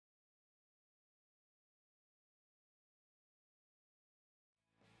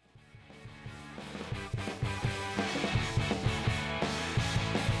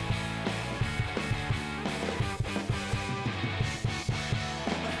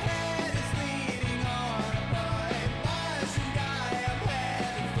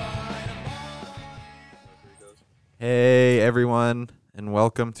Hey everyone, and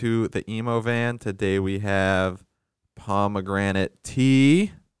welcome to the Emo Van. Today we have Pomegranate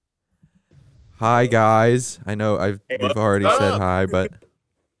Tea. Hi guys. I know we've already said hi, but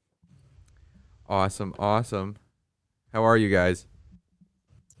awesome. How are you guys?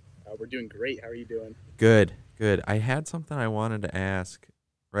 We're doing great. How are you doing? Good. I had something I wanted to ask.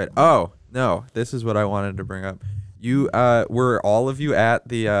 Right. Oh, no. This is what I wanted to bring up. You were all of you at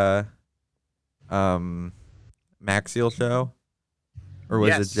the Maxiel show? Or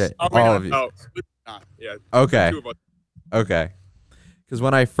was it Yes. Oh my all God. of you? Oh, not. Yeah, the Okay. two of us. Okay. Because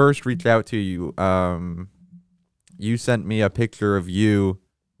when I first reached out to you, you sent me a picture of you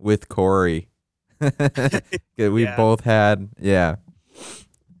with Corey. We Yeah. both had, yeah.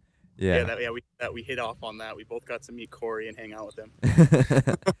 We hit off on that. We both got to meet Corey and hang out with him.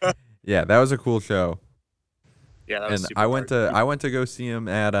 Yeah, that was a cool show. Yeah, that was And super I went to go see him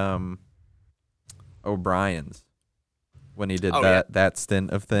at O'Brien's when he did that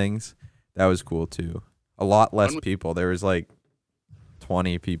stint of things. That was cool too. A lot less people. There was like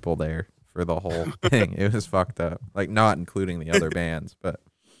 20 people there for the whole thing. It was fucked up. Like not including the other bands, but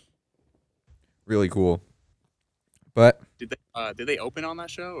really cool. But Did they open on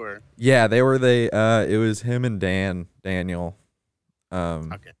that show or? yeah, it was him and Daniel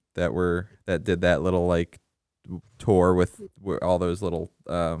Okay. that did that little like tour with all those little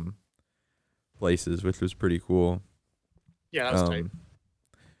places, which was pretty cool. Yeah, that was tight.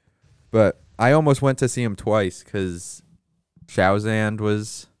 But I almost went to see him twice because Showzand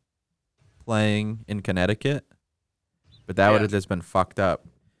was playing in Connecticut, but that would have just been fucked up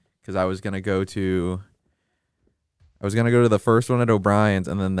because I was gonna go to the first one at O'Brien's,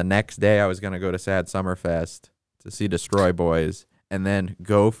 and then the next day I was gonna go to Sad Summerfest to see Destroy Boys, and then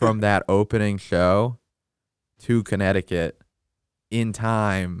go from that opening show to Connecticut in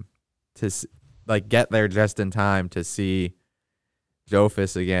time to like get there just in time to see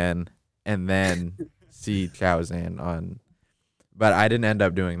Jofus again, and then see Chowzan on. But I didn't end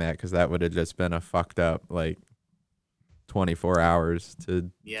up doing that because that would have just been a fucked up like 24 hours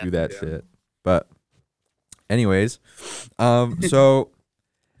to do that shit. But anyways, so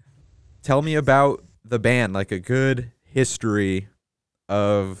tell me about the band, like a good history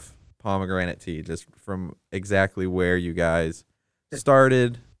of Pomegranate Tea, just from exactly where you guys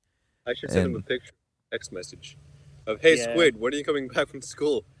started. I should send him a picture, text message of, "Hey Squid, when are you coming back from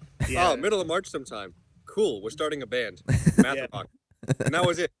school?" Yeah. Oh, middle of March sometime. Cool, we're starting a band, Math Rock. And that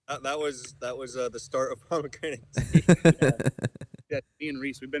was it. That was the start of Pomegranate Tea. Yeah, me and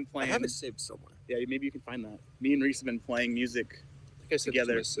Reese, we've been playing. I have it saved somewhere. Yeah, maybe you can find that. Me and Reese have been playing music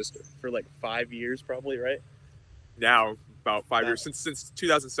together my sister for like 5 years, probably, right? Now about 5 years since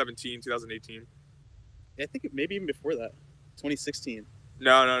 2017, 2018. Yeah, I think maybe even before that, 2016.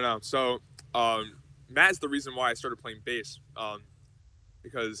 No. So, Matt's the reason why I started playing bass.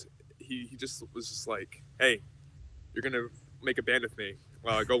 Because he just was just like, "Hey, you're gonna make a band with me.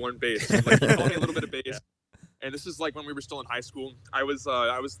 Go learn bass." Like, he taught me a little bit of bass. Yeah. And this is like when we were still in high school. I was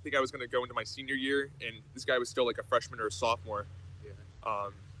gonna go into my senior year, and this guy was still like a freshman or a sophomore. Yeah.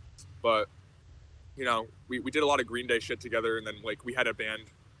 But you know, we did a lot of Green Day shit together, and then like we had a band,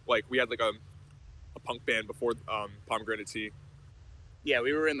 like we had like a punk band before Pomegranate Tea. Yeah,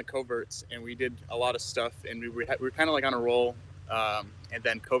 we were in the Coverts, and we did a lot of stuff, and we were kind of like on a roll, and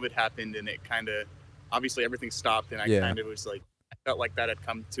then COVID happened, and it kind of, obviously everything stopped, and I kind of was like, I felt like that had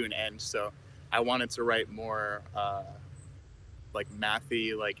come to an end, so I wanted to write more like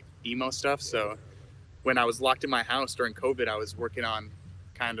mathy, like emo stuff. So when I was locked in my house during COVID, I was working on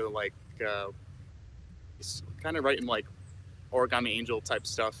kind of like writing like Origami Angel type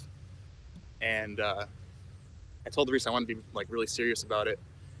stuff, and I told Reese I wanted to be like really serious about it,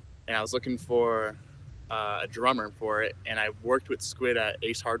 and I was looking for a drummer for it, and I worked with Squid at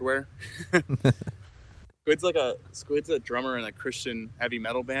Ace Hardware. Squid's a drummer in a Christian heavy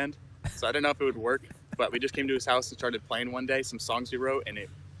metal band, so I didn't know if it would work, but we just came to his house and started playing one day some songs he wrote, and it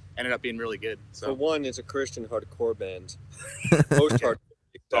ended up being really good. So for one, it's a Christian hardcore band. Post hardcore.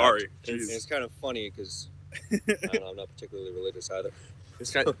 Sorry, it's kind of funny because I don't know, I'm not particularly religious either.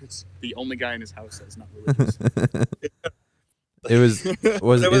 This guy, it's the only guy in his house that's not religious.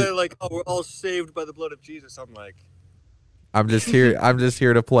 They're like, "Oh, we're all saved by the blood of Jesus." I'm like, I'm just here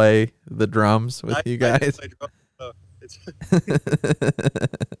to play the drums with you guys.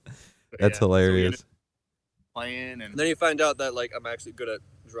 That's hilarious. So playing and then you find out that like I'm actually good at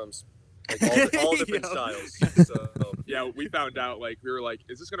drums, like all different styles. So yeah, we found out like we were like,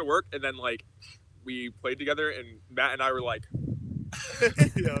 "Is this gonna work?" And then like we played together, and Matt and I were like,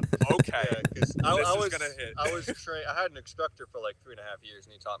 "Yeah, okay." I was trained. I had an instructor for like 3.5 years,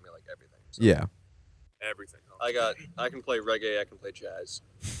 and he taught me like everything. So. Yeah. everything. I can play reggae, I can play jazz,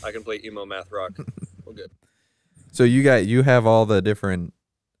 I can play emo, math, rock. We're good. So you have all the different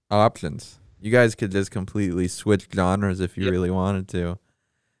options. You guys could just completely switch genres if you really wanted to.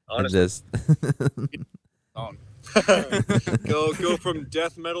 Honestly. And just go from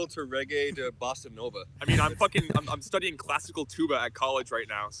death metal to reggae to bossa nova. I mean, I'm studying classical tuba at college right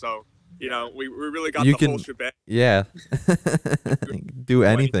now, so you know we really got You the can- whole shebang. yeah. Do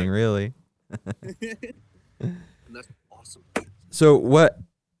anything really. And that's awesome. So what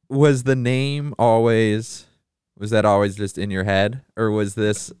was the name always? Was that always just in your head, or was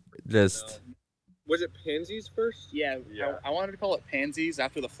this just? Was it Pansies first? Yeah. I wanted to call it Pansies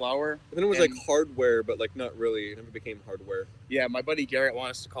after the flower. And then it was like hardware, but like not really. It never became hardware. Yeah, my buddy Garrett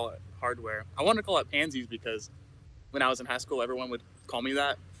wanted us to call it hardware. I wanted to call it Pansies because when I was in high school, everyone would call me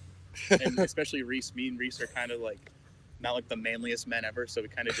that. And especially Reese. Me and Reese are kind of like not like the manliest men ever, so we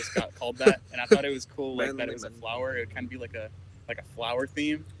kind of just got called that. And I thought it was cool, like that it was a flower. It would kind of be like a flower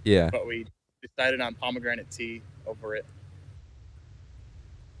theme. Yeah. But we decided on Pomegranate Tea over it.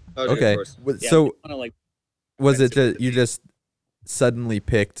 Oh, Okay. of course. Yeah, So we wanna, like, was it mix with just the you beat. just suddenly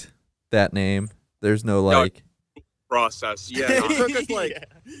picked that name? There's no like. Process. Yeah, it took us like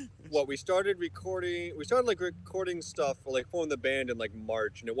Yeah. what we started recording. We started like recording stuff for like forming the band in like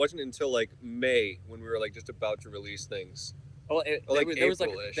March, and it wasn't until like May when we were like just about to release things. Well, Or, like, there was like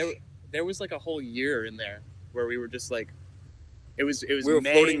April-ish. there was like a whole year in there where we were just like, it was We were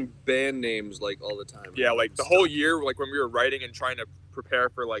May. floating band names like all the time. Yeah, like the whole year, like when we were writing and trying to prepare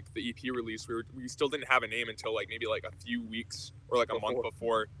for like the EP release, we still didn't have a name until like maybe like a few weeks or like a month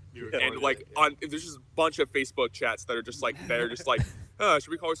before. And like there's just a bunch of Facebook chats that are just like should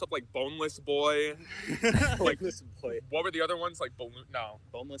we call ourselves like Boneless Boy? Like this boy. what were the other ones? Like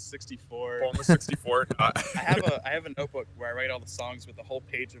Boneless 64. Boneless 64. I have a notebook where I write all the songs with a whole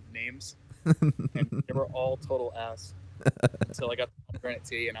page of names, and they were all total ass. Until I got Pomegranate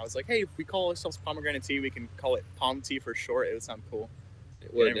Tea, and I was like, hey, if we call ourselves Pomegranate Tea, we can call it Pom Tea for short. It would sound cool.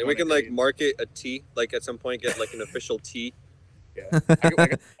 It would. And we everyone can like agreed. market a tea, like at some point get like an official tea. Yeah, I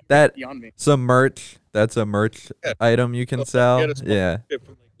got That beyond me. some merch. That's a merch item you can Well, sell. get a Yeah. From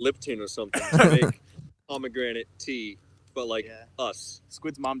like Lipton or something to make pomegranate tea, but like Yeah. us.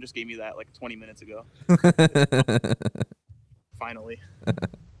 Squid's mom just gave me that like 20 minutes ago. Finally.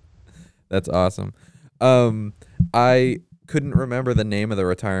 That's awesome. I couldn't remember the name of the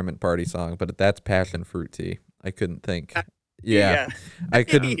retirement party song, but that's Passion Fruit Tea. I couldn't think. Yeah. I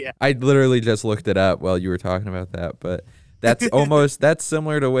couldn't. Yeah. I literally just looked it up while you were talking about that, but that's that's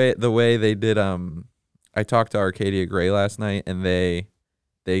similar to the way they did. I talked to Arcadia Gray last night, and they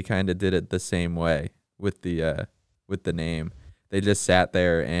kind of did it the same way with the name. They just sat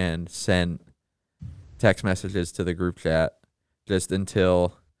there and sent text messages to the group chat just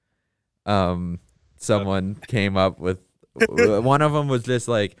until someone came up with one of them was just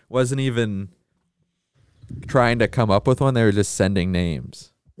like wasn't even trying to come up with one. They were just sending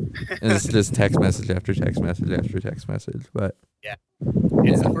names, and it's just text message after text message after text message. But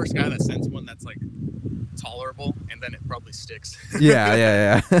It's the first guy that sends one that's like tolerable, and then it probably sticks.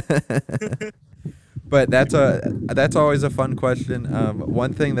 yeah. But that's always a fun question.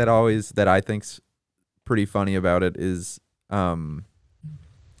 One thing that I think's pretty funny about it is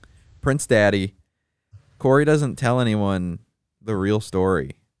Prince Daddy. Corey doesn't tell anyone the real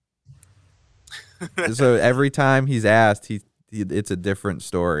story. So every time he's asked, it's a different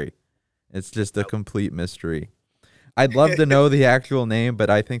story. It's just a complete mystery. I'd love to know the actual name, but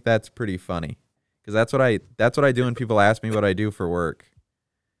I think that's pretty funny because that's what I do when people ask me what I do for work.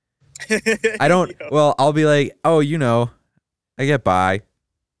 I don't. Well, I'll be like, oh, I get by,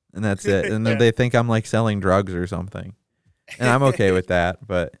 and that's it. And then they think I'm like selling drugs or something, and I'm okay with that.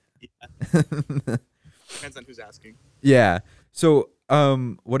 But Depends on who's asking. yeah. So,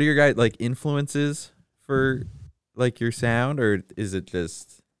 what are your guys like influences for like your sound, or is it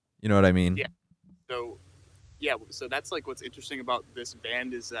just, you know what I mean? Yeah. So that's like what's interesting about this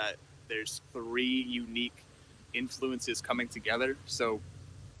band is that there's 3 unique influences coming together. So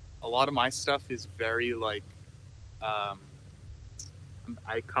a lot of my stuff is very like, I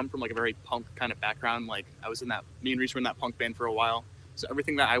come from like a very punk kind of background. Like me and Reese were in that punk band for a while. So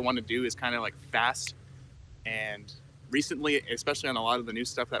everything that I want to do is kind of like fast. And recently, especially on a lot of the new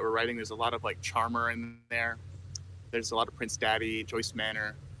stuff that we're writing, there's a lot of like Charmer in there. There's a lot of Prince Daddy, Joyce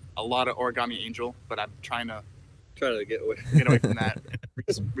Manor, a lot of Origami Angel, but I'm trying to get away. get away from that.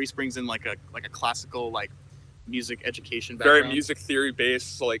 Reese brings in like a classical like music education background. Very music theory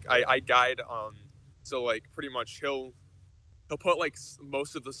based. So like I guide. So like pretty much he'll put like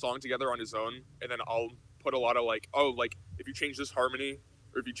most of the song together on his own, and then I'll put a lot of like, oh, like if you change this harmony,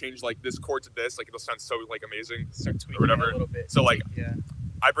 or if you change like this chord to this, like it'll sound so like amazing Start tweaking or whatever. a little bit. So like yeah.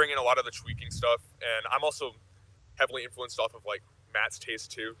 I bring in a lot of the tweaking stuff, and I'm also heavily influenced off of like Matt's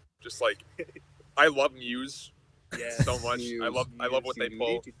taste too. Just like I love Muse so much. Muse, I love what they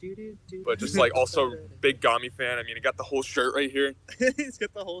pull, but just like also big Gami fan. I mean, I got the whole shirt right here. He's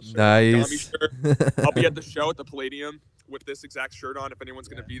got the whole shirt. Gami Nice. shirt. I'll be at the show at the Palladium with this exact shirt on if anyone's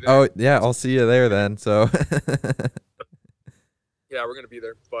gonna be there. Oh yeah, I'll see you there then. So Yeah, we're gonna be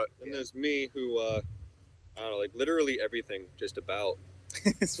there. But And there's me who, I don't know, like literally everything, just about.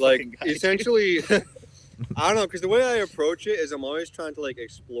 This Like fucking guy. essentially, I don't know, because the way I approach it is I'm always trying to like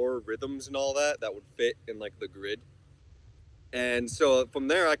explore rhythms and all that would fit in like the grid. And so from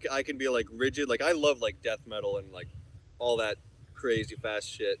there, I can be like rigid. Like I love like death metal and like all that crazy fast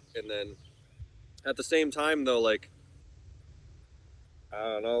shit. And then at the same time though, like, I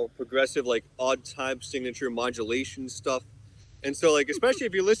don't know, progressive, like odd time signature modulation stuff. And so like, especially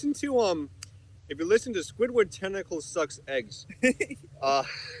if you listen to Squidward Tentacles Sucks Eggs,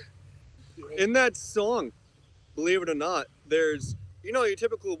 in that song, believe it or not, there's, you know, your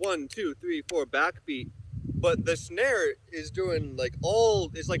typical 1, 2, 3, 4 backbeat, but the snare is doing like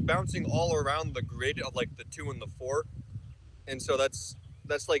is like bouncing all around the grid of like the 2 and the 4. And so that's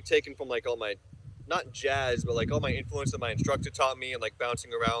like taken from like all my, not jazz, but like all my influence that my instructor taught me, and like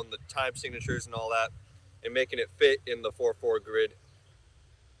bouncing around the time signatures and all that and making it fit in the 4/4 grid.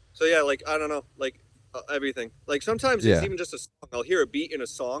 So yeah, like, I don't know, like everything. Like sometimes it's even just a song. I'll hear a beat in a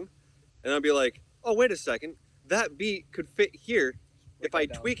song and I'll be like, oh, wait a second. That beat could fit here if I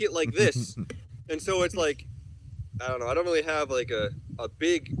tweak it like this. And so it's like, I don't know. I don't really have like a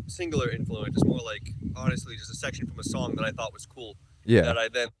big singular influence. It's more like, honestly, just a section from a song that I thought was cool. yeah, That I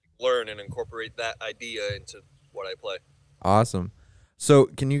then learn and incorporate that idea into what I play. awesome. So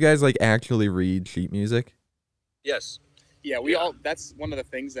can you guys like actually read sheet music? Yes. Yeah, we all. That's one of the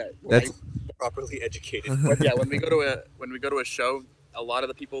things that. That's Properly educated. Yeah, when we go to a show, a lot of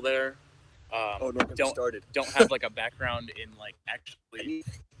the people there don't have like a background in like actually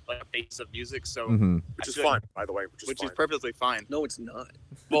like a base of music, so which is fine, by the way. Which is perfectly fine. No, it's not.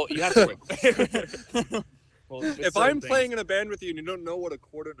 Well, you have to. Well, If I'm playing in a band with you and you don't know what a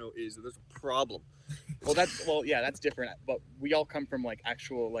quarter note is, there's a problem. That's different. But we all come from like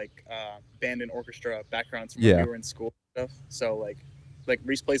actual like band and orchestra backgrounds from when we were in school and stuff. So like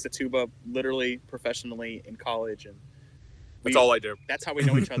Reese plays the tuba literally professionally in college, and that's all I do. That's how we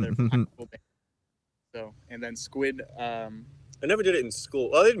know each other. From high school band. So and then Squid. I never did it in school.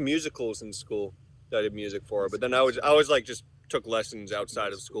 Well, I did musicals in school that I did music for, but then I was like just took lessons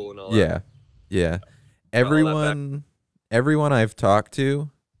outside of school and all that. Yeah. Everyone I've talked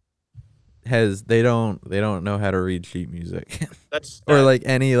to they don't know how to read sheet music. That's or like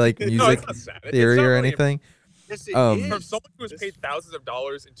any like music theory or really anything. Yes, it For is. someone who has paid thousands of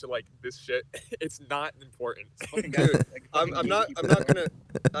dollars into like this shit, it's not important. Dude, I'm not gonna.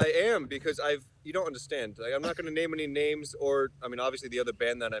 I am, because you don't understand. Like, I'm not gonna name any names, or I mean, obviously the other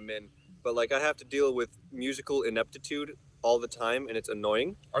band that I'm in, but like I have to deal with musical ineptitude all the time, and it's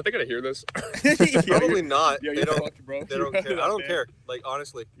annoying. Aren't they gonna hear this? Probably not. Yo, They don't. fucked, bro. They don't care. I don't care. Like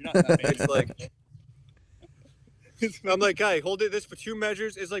honestly, You're not that bad. it's like. I'm like, guy, hold this for 2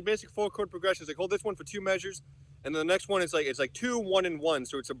 measures. It's like basic 4-chord progressions. Like, hold this one for 2 measures, and then the next one is like, it's like 2, 1, and 1.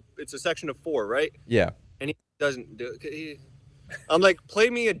 So it's a section of 4, right? Yeah. And he doesn't do it. I'm like,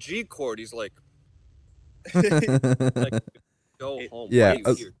 play me a G chord. He's like, go home. Yeah. Why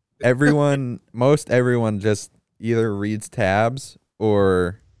are you here? Most everyone just either reads tabs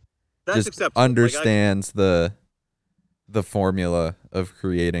or That's just acceptable. understands the formula of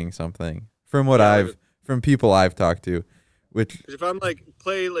creating something. From what from people I've talked to, which Because if I'm like,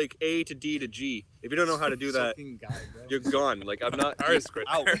 play like A to D to G, if you don't know how to do that, you're gone. Like, I'm not. All right, Squid.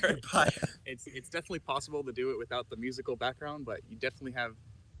 Out. It's definitely possible to do it without the musical background, but you definitely have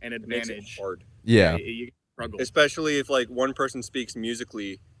an It makes it advantage. hard. yeah. You struggle. Especially if like one person speaks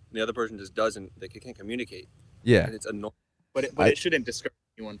musically and the other person just doesn't. Like, you can't communicate. Yeah. And it's annoying. But it shouldn't discourage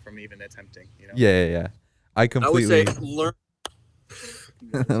anyone from even attempting. You know. Yeah. I completely. I would say learn.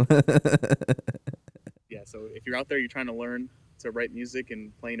 Yeah. So if you're out there, you're trying to learn to write music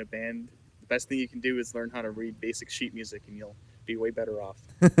and play in a band, the best thing you can do is learn how to read basic sheet music, and you'll be way better off.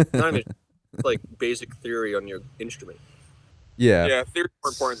 Not even like basic theory on your instrument. Yeah. Yeah, theory's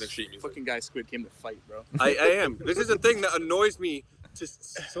more important than sheet music. Fucking guy Squid came to fight, bro. I am. This is the thing that annoys me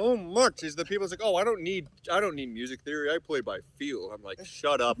just so much, is the people's like, oh, I don't need music theory. I play by feel. I'm like,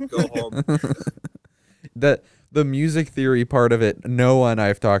 shut up, go home. The music theory part of it, no one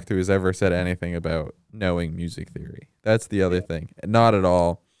I've talked to has ever said anything about knowing music theory. That's the other thing. Not at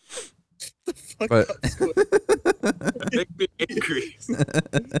all. But Make me angry.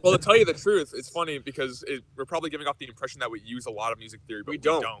 Well, to tell you the truth, it's funny because we're probably giving off the impression that we use a lot of music theory, but we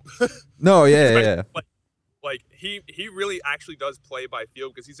don't. No, yeah. Like he really actually does play by feel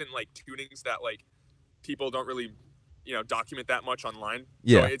because he's in like tunings that like people don't really, document that much online.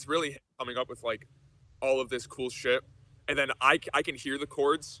 Yeah. So it's really coming up with like all of this cool shit, and then I can hear the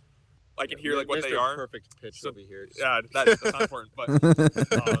chords. I can hear like what they are. Perfect pitch over here. Yeah, that's not important.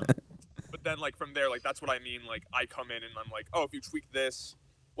 But then like from there, like that's what I mean. Like I come in and I'm like, oh, if you tweak this,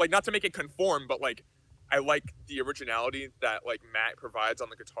 like not to make it conform, but like I like the originality that like Matt provides on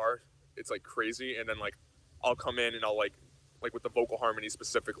the guitar. It's like crazy, and then like I'll come in and I'll like with the vocal harmony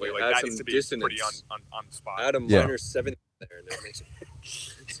specifically, like that needs to be pretty on the spot. Add a minor seventh there, and it makes it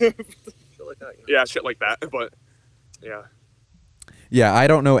shit like that. Yeah, shit like that. But yeah. Yeah, I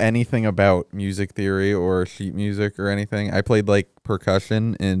don't know anything about music theory or sheet music or anything. I played like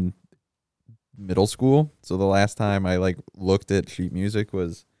percussion in middle school, so the last time I like looked at sheet music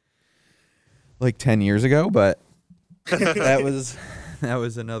was like 10 years ago, but that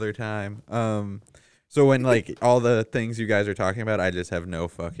was another time. So when like all the things you guys are talking about, I just have no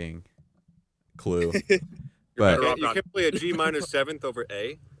fucking clue. But you can play a G minor seventh over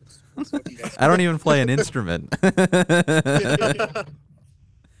A. I don't even play an instrument.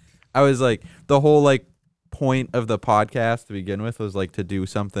 I was like, the whole like point of the podcast to begin with was like to do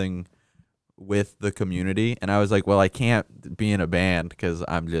something with the community, and I was like, well, I can't be in a band because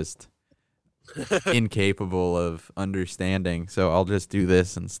I'm just incapable of understanding, so I'll just do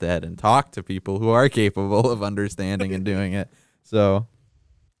this instead and talk to people who are capable of understanding and doing it. So,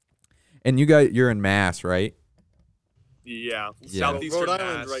 and you're in Mass, right? Yeah. Southeastern Rhode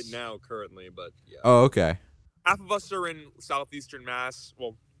Island right now currently, but yeah. Oh, okay. Half of us are in southeastern Mass.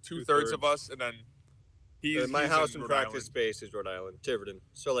 Well, two-thirds of us, and then my house and practice space is Rhode Island, Tiverton.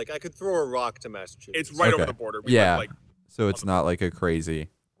 So like I could throw a rock to Massachusetts. It's right over the border. We yeah. Live, like, so it's not like a crazy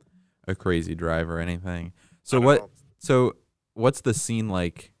drive or anything. So what's the scene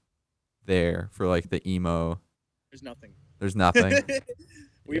like there for like the emo? There's nothing. There's nothing.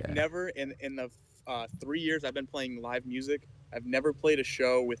 We've never in the 3 years I've been playing live music, I've never played a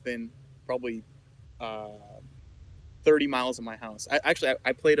show within probably 30 miles of my house. I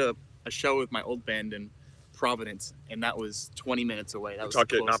played a show with my old band in Providence, and that was 20 minutes away. That was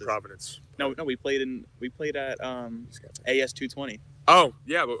Pawtucket, not Providence. No, we played at AS 220. Oh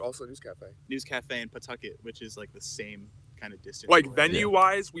yeah, but also News Cafe in Pawtucket, which is like the same kind of distance. Like venue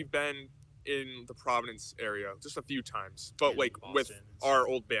wise, we've been in the Providence area just a few times, but like with our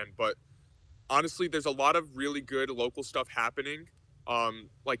old band. But honestly, there's a lot of really good local stuff happening,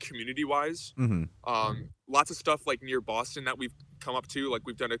 like community wise. Mm-hmm. Lots of stuff like near Boston that we've come up to. Like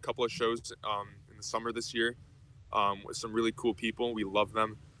we've done a couple of shows in the summer this year with some really cool people. We love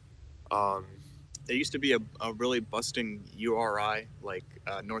them. There used to be a really busting URI, like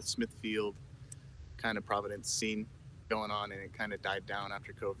North Smithfield kind of Providence scene going on, and it kind of died down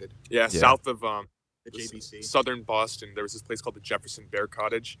after COVID. Yeah, south of the JBC. Southern Boston, there was this place called the Jefferson Bear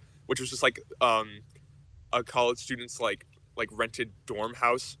Cottage, which was just like a college student's like rented dorm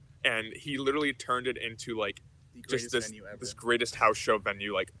house, and he literally turned it into like just this greatest house show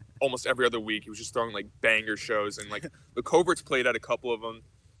venue. Like almost every other week, he was just throwing like banger shows, and like the Coverts played at a couple of them.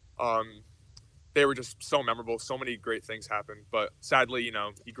 They were just so memorable. So many great things happened, but sadly,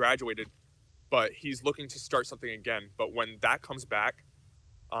 he graduated. But he's looking to start something again. But when that comes back,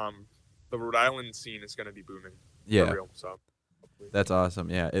 the Rhode Island scene is going to be booming. Yeah, for real, so that's awesome.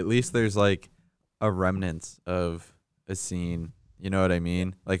 Yeah, at least there's like a remnants of a scene. You know what I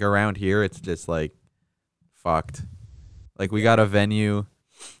mean? Like around here, it's just like fucked. Like we got a venue.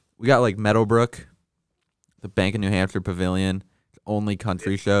 We got like Meadowbrook, the Bank of New Hampshire Pavilion. Only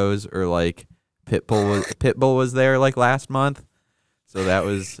country shows, or like Pitbull was there like last month. So that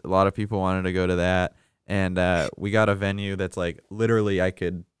was, a lot of people wanted to go to that. And we got a venue that's like literally I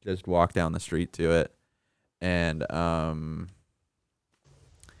could just walk down the street to it. And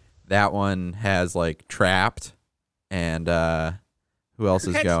that one has like Trapped, and who else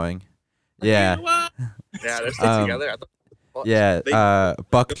is going? Yeah. Yeah, they're still together.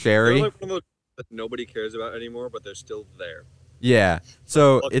 Buck Cherry. They're like one of those that nobody cares about anymore, but they're still there. Yeah.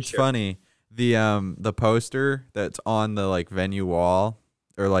 So it's funny. The poster that's on the like venue wall,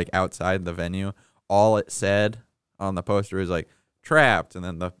 or like outside the venue, all it said on the poster is like Trapped, and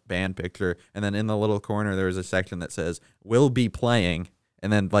then the band picture, and then in the little corner there was a section that says "will be playing,"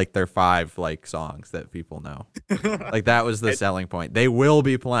 and then like their 5 like songs that people know. Like that was the selling point. They will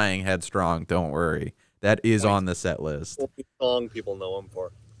be playing Headstrong. Don't worry, that is on the set list. Song people know them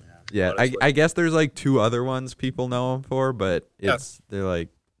for. Yeah, I guess there's like 2 other ones people know them for, but they're like,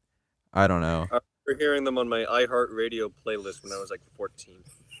 I don't know. remember hearing them on my iHeartRadio playlist when I was like 14.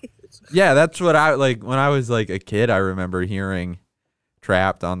 Yeah, that's what I like when I was like a kid. I remember hearing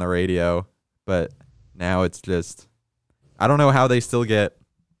Trapped on the radio, but now it's just I don't know how they still get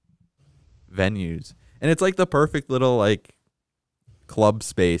venues. And it's like the perfect little like club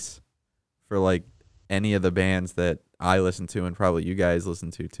space for like any of the bands that I listen to and probably you guys listen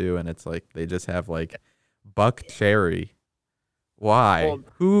to too. And it's like they just have like Buck Cherry. Why? Well,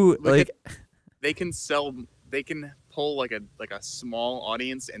 Who like they can pull like a small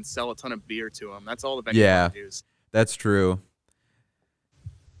audience and sell a ton of beer to them. That's all the venue Yeah. does. That's true.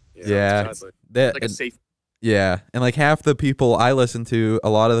 Yeah. It's That like a safe. yeah, and like half the people I listen to, a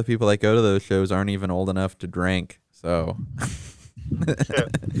lot of the people that go to those shows aren't even old enough to drink. So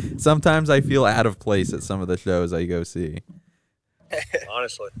sometimes I feel out of place at some of the shows I go see.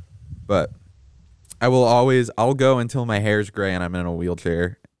 Honestly. But I'll go until my hair's gray and I'm in a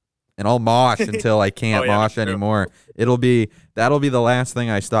wheelchair. And I'll mosh until I can't mosh anymore. That'll be the last thing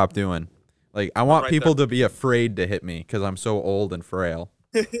I stop doing. Like I want people to be afraid to hit me because I'm so old and frail.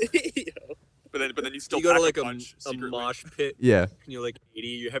 But then you still You go to pack like a a punch secretly. mosh pit. Yeah. And you're like 80.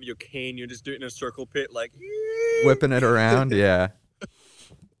 You have your cane. You're just doing it in a circle pit, like Whipping it around. Yeah.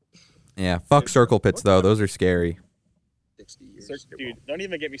 Yeah. Fuck circle pits though. Those are scary. 60 years. Dude, don't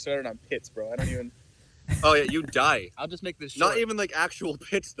even get me started on pits, bro. I don't even. Oh yeah, you die. I'll just make this short. Not even like actual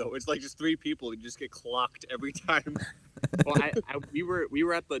pits though. It's like just 3 people. You just get clocked every time. Well, we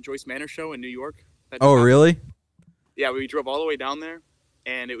were at the Joyce Manor show in New York. Oh, really? Yeah, we drove all the way down there,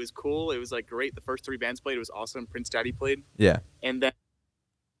 and it was cool. It was like great. The first 3 bands played. It was awesome. Prince Daddy played. Yeah. And then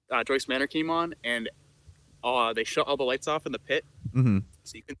Joyce Manor came on, and they shut all the lights off in the pit, Mm-hmm.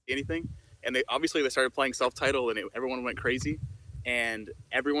 so you couldn't see anything. And they started playing self-titled, and everyone went crazy, and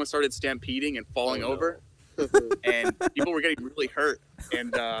everyone started stampeding and falling over, and people were getting really hurt.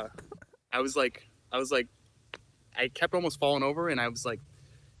 And I kept almost falling over, and I was like,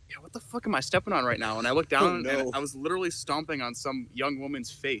 yeah, what the fuck am I stepping on right now? And I looked down, and I was literally stomping on some young woman's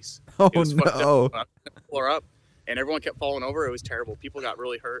face. Oh, It was fucked no. up. I pulled her up, and everyone kept falling over. It was terrible. People got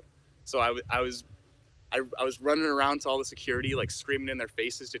really hurt. So I was running around to all the security, like screaming in their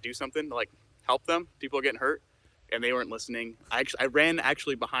faces to do something, to like help them. People are getting hurt, and they weren't listening. I ran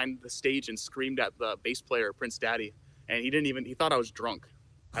behind the stage and screamed at the bass player, Prince Daddy, and he thought I was drunk.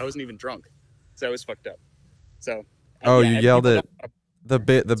 I wasn't even drunk, so it was fucked up. So. Oh, yeah, you yelled at the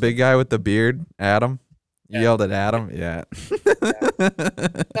big guy with the beard, Adam. You Yeah. yelled at Adam, yeah. I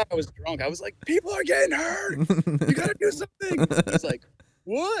thought I was drunk. I was like, people are getting hurt. You gotta do something. He's like,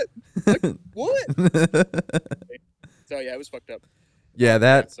 what? Like, what? So yeah, it was fucked up.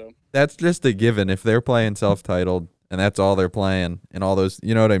 Yeah, So that's just a given. If they're playing self-titled and that's all they're playing and all those,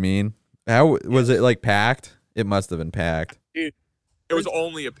 you know what I mean? How was it like packed? It must have been packed. dude, It was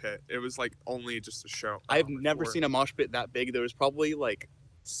only a pit. It was like only just a show. I've never seen a mosh pit that big. There was probably like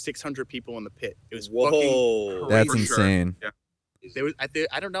 600 people in the pit. It was Whoa. fucking That's crazy. For sure. insane. Yeah. There was,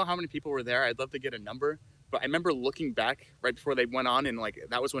 I don't know how many people were there. I'd love to get a number, but I remember looking back right before they went on, and like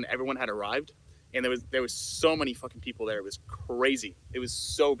that was when everyone had arrived, and there was so many fucking people there. It was crazy. It was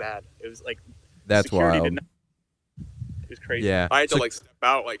so bad. It was like That's security wild. It was crazy. Yeah. I had to So- like step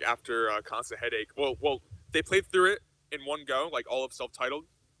out like after Constant Headache. Well, they played through it in one go, like all of self-titled.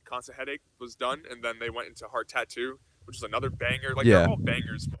 Constant Headache was done, and then they went into Heart Tattoo, which is another banger. Like Yeah. they're all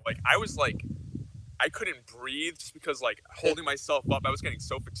bangers, but like I was like, I couldn't breathe just because like holding myself up. I was getting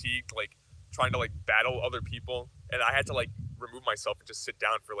so fatigued, like trying to like battle other people, and I had to like remove myself and just sit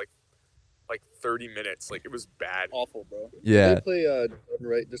down for like 30 minutes. Like it was bad. Awful, bro. Yeah. They play Done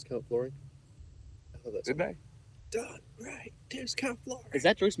Right Discount Flooring. Oh, that's Did they? Done Right Discount Flooring. Is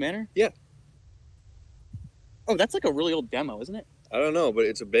that Joyce Manor? Yeah. Oh, that's like a really old demo, isn't it? I don't know, but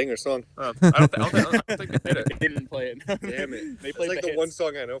it's a banger song. I don't think they did it. They didn't play it. Damn it. They It's played like the hits. one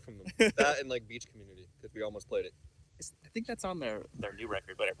song I know from them. That and like Beach Community, because we almost played it. I think that's on their new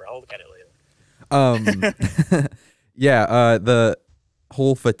record. Whatever. I'll look at it later. Yeah, the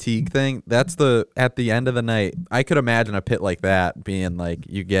whole fatigue thing, that's at the end of the night. I could imagine a pit like that being like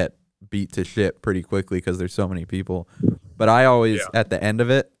you get beat to shit pretty quickly because there's so many people. But I always, at the end of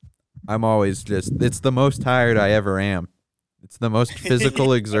it, I'm always it's the most tired I ever am. It's the most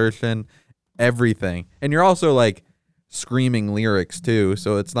physical exertion, everything. And you're also like screaming lyrics too,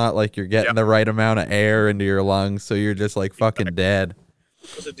 so it's not like you're getting the right amount of air into your lungs, so you're just like fucking dead.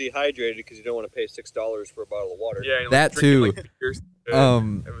 Also dehydrated because you don't want to pay $6 for a bottle of water. Yeah, and, That drinking, too. Like, beers.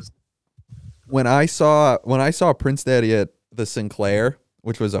 It was When I saw Prince Daddy at the Sinclair,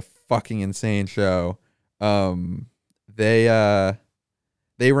 which was a fucking insane show, they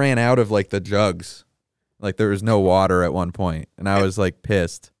ran out of like the jugs. Like there was no water at one point, and I was like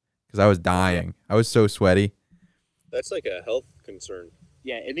pissed because I was dying. I was so sweaty. That's like a health concern.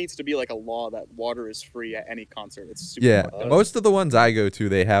 Yeah, it needs to be like a law that water is free at any concert. It's super Yeah, fucked up. most of the ones I go to,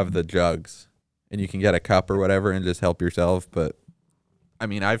 they have the jugs, and you can get a cup or whatever and just help yourself. But I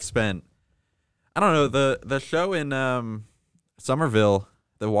mean, I've spent, I don't know, the show in Somerville,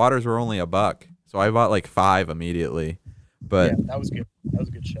 the waters were only $1, so I bought like 5 immediately. But yeah, that was good. That was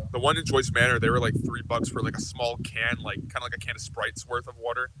a good show. The one in Joyce Manor, they were like $3 for like a small can, like kind of like a can of Sprite's worth of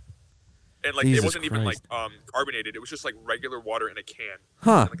water. And like Jesus it wasn't even like Christ. carbonated. It was just like regular water in a can.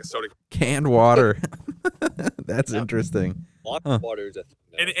 Huh. Like a soda. Canned water. That's interesting. Water is a thing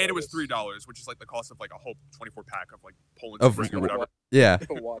now, And so it was it's- $3, which is like the cost of like a whole 24-pack of like Poland Of Spring or whatever. Yeah,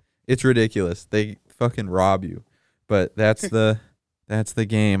 Water. it's ridiculous. They fucking rob you. But that's the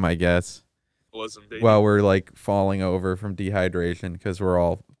game, I guess. Baby. While we're like falling over from dehydration because we're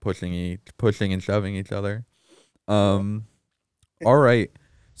all pushing and shoving each other. All right.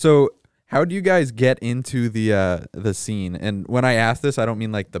 So how do you guys get into the scene? And when I ask this, I don't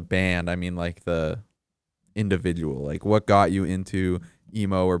mean like the band. I mean like the individual. Like what got you into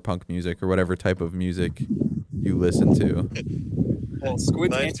emo or punk music or whatever type of music you listen to? Well,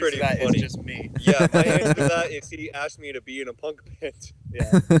 Squid's Mine's answer to pretty that is funny. just me. Yeah, my answer to that is he asked me to be in a punk band.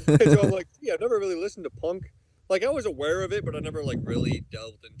 Yeah. And so I'm like, yeah, I've never really listened to punk. Like I was aware of it, but I never like really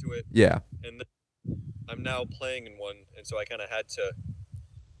delved into it. Yeah. And then I'm now playing in one, and so I kind of had to.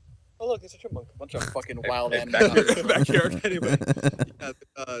 Oh look, it's a chipmunk. Bunch of fucking wild Hey, animals. backyard. Anyway, yeah,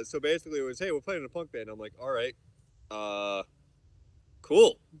 so basically it was, hey, we're playing in a punk band. I'm like, all right,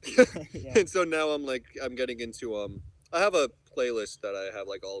 cool. Yeah. And so now I'm getting into I have a playlist that I have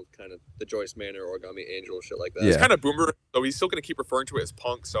like all kind of the Joyce Manor, Origami Angel, shit like that. Yeah. It's kind of boomer, so he's still gonna keep referring to it as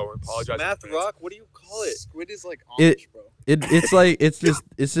punk. So I apologize. Math rock. What do you call it? Squid is like It- Amish, bro. It's like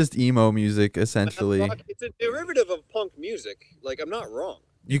it's just emo music essentially. Math rock, it's a derivative of punk music. Like I'm not wrong.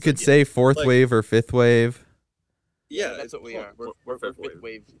 You could say fourth Like- wave or fifth wave. Yeah, that's it's what we punk. are. We're fifth fifth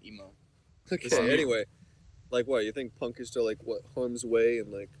wave emo. Okay. Anyway, like what you think punk is still like what Holmes Way and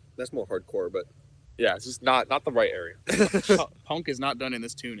like that's more hardcore, but Yeah, it's just not the right area. Punk is not done in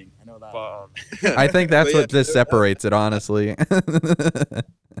this tuning. I know that. But I think that's But yeah, what just separates it, honestly.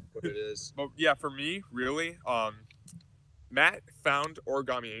 what it is. But yeah, for me, really, Matt found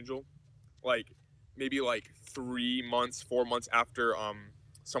Origami Angel, like maybe like 4 months after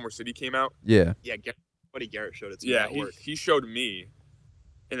Summer City came out. Yeah. Yeah, Buddy Garrett showed it to me Yeah, at work. he showed me,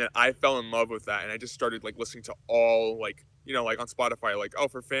 and then I fell in love with that, and I just started like listening to all like like on Spotify, like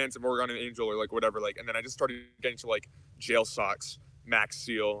for fans of Origami Angel or like whatever, like, and then I just started getting to like Jail Socks, Max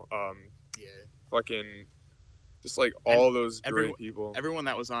Seal, Yeah. fucking, just like all those great people. Everyone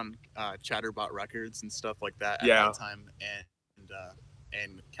that was on Chatterbot Records and stuff like that at Yeah. that time,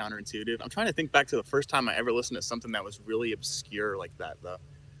 and Counterintuitive. I'm trying to think back to the first time I ever listened to something that was really obscure like that, though.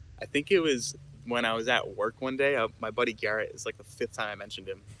 I think it was when I was at work one day. My buddy Garrett is like the 5th time I mentioned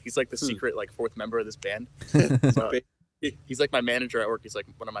him. He's like the secret like 4th member of this band. So, he's like my manager at work. He's like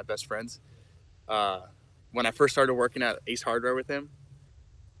one of my best friends. When I first started working at Ace Hardware with him,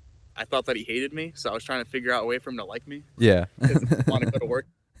 I thought that he hated me, so I was trying to figure out a way for him to like me. Yeah. I want to go to work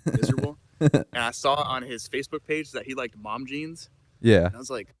miserable. And I saw on his Facebook page that he liked Mom Jeans. Yeah. And I was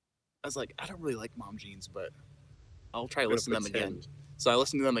like, I don't really like Mom Jeans, but I'll try to listen to them again. So I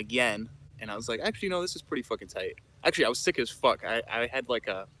listened to them again, and I was like, actually, no, this is pretty fucking tight. Actually, I was sick as fuck. I had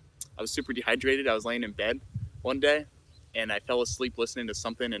I was super dehydrated. I was laying in bed one day, and I fell asleep listening to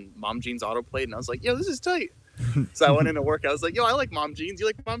something, and Mom Jeans autoplayed, and I was like, yo, this is tight. So I went into work. I was like, yo, I like Mom Jeans. You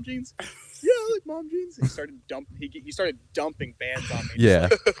like Mom Jeans? Yeah, I like Mom Jeans. He started dumping bands on me. Yeah.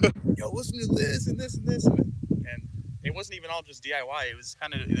 Like, yo, listen to this and this and this. And it wasn't even all just DIY. It was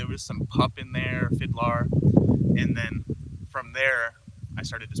there was some Pup in there, Fiddler. And then from there, I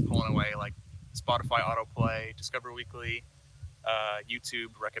started just pulling away like Spotify autoplay, Discover Weekly, YouTube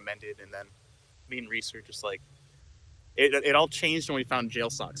recommended. And then me and Reese are just like, it all changed when we found Jail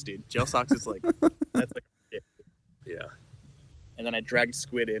Socks, dude. Jail Socks is like, that's like, Yeah. and then I dragged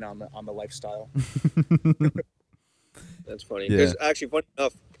Squid in on the lifestyle. That's funny. Yeah. Because actually, funny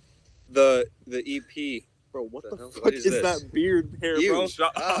enough, the EP. Bro, what The the hell? fuck What is is this? that beard hair, Ew, bro?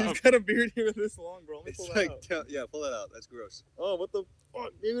 shut up. You've got a beard hair this long, bro. Let me It's pull that like, out. yeah, pull that out. That's gross. Oh, what the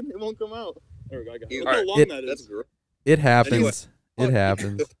fuck, dude? It won't come out. There we go. I got it. Ew. Look how Alright, long that That's is. gross. It happens. Anyway. It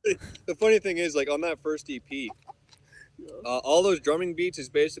happens. The funny thing is, like on that first EP, all those drumming beats is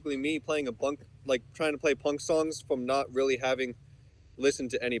basically me playing a punk, like trying to play punk songs from not really having listened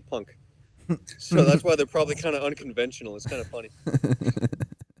to any punk. So that's why they're probably kind of unconventional. It's kind of funny.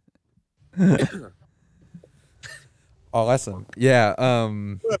 Awesome. Yeah.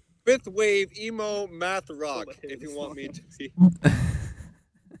 5th wave emo math rock. If you want me to be.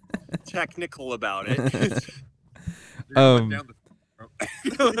 technical about it. You're gonna let down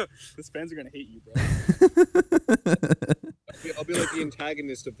These fans are gonna hate you, bro. I'll be like the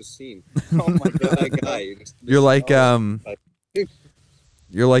antagonist of the scene. Oh my god, That guy. You're like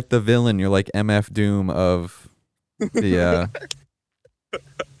you're like the villain. You're like MF Doom of the.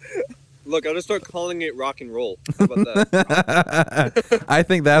 Look, I'll just start calling it rock and roll. How about that? I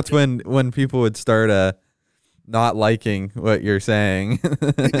think that's when people would start not liking what you're saying.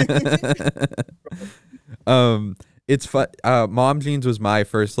 It's fun. Mom Jeans was my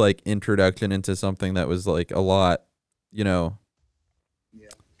first like introduction into something that was like a lot,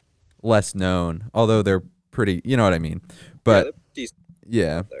 less known. Although they're pretty, you know what I mean. But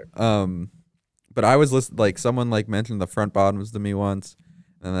yeah, but I was listening, like someone like mentioned the Front Bottoms to me once,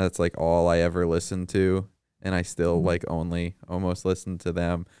 and that's like all I ever listened to, and I still like only almost listen to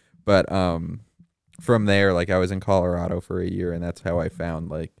them. But from there, like I was in Colorado for a year, and that's how I found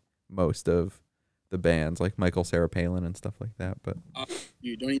like most of the bands, like Michael Sarah Palin and stuff like that. But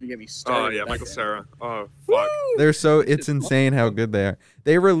you don't even get me started. Oh yeah, Michael Sarah. Oh fuck. They're so, it's insane how good they are.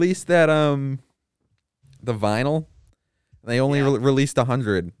 They released that the vinyl. They only released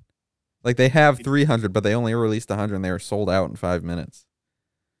 100. Like they have 300, but they only released 100, and they were sold out in 5 minutes.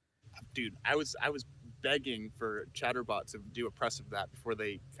 Dude, I was begging for Chatterbot to do a press of that before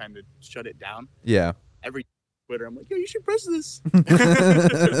they kind of shut it down. Yeah. Every Twitter, I'm like, yo, you should press this. You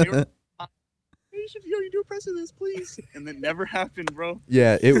do a press of this, please. And that never happened, bro.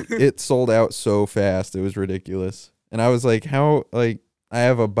 Yeah, it sold out so fast. It was ridiculous. And I was like, how, like, I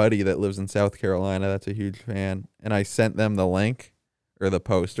have a buddy that lives in South Carolina that's a huge fan, and I sent them the link or the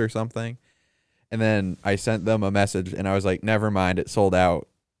post or something. And then I sent them a message, and I was like, never mind, it sold out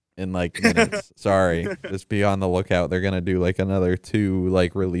in like minutes. Sorry, just be on the lookout. They're gonna do like another 2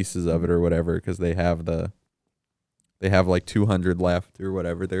 like releases of it or whatever, because they have like 200 left or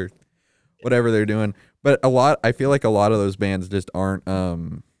whatever they're doing. But I feel like a lot of those bands just aren't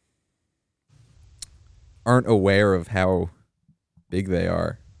aware of how big they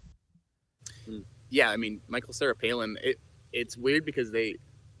are. Yeah, I mean, Michael Sarah Palin, it's weird because they,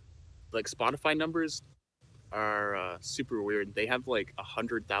 like, Spotify numbers are super weird. They have like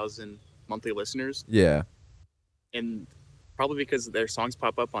 100,000 monthly listeners. Yeah. And probably because their songs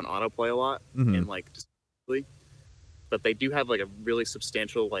pop up on autoplay a lot, and like just really, but they do have like a really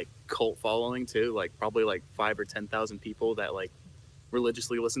substantial like cult following too, like probably like 5 or 10,000 people that like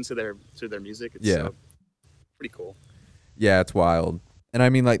religiously listen to their music. It's pretty cool. Yeah, it's wild. And I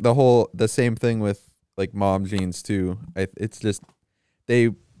mean, like the same thing with like Mom Jeans too. It's just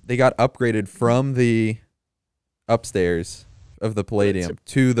they got upgraded from the upstairs of the Palladium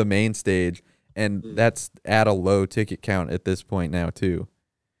to the main stage, and that's at a low ticket count at this point now too.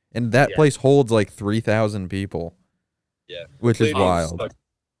 And that place holds like 3,000 people. Yeah, which is wild.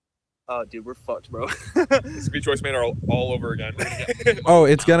 Oh, dude, we're fucked, bro. Speech Choice Man are all over again. Oh,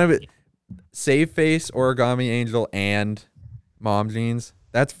 it's gonna be Save Face, Origami Angel, and Mom Jeans.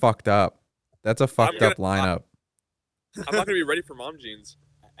 That's fucked up. That's a fucked up lineup. I'm not gonna be ready for Mom Jeans.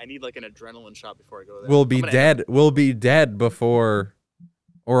 I need like an adrenaline shot before I go there. We'll be dead before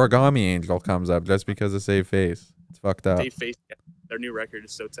Origami Angel comes up just because of Save Face. It's fucked up. Save Face, their new record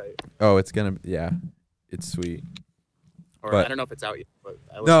is so tight. Oh, it's gonna, it's sweet. Or I don't know if it's out yet, but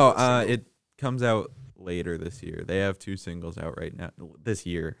it comes out later this year. They have 2 singles out right now.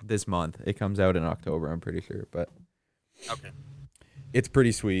 This month. It comes out in October, I'm pretty sure. But okay, it's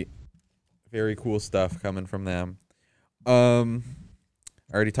pretty sweet. Very cool stuff coming from them.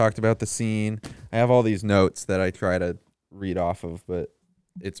 I already talked about the scene. I have all these notes that I try to read off of, but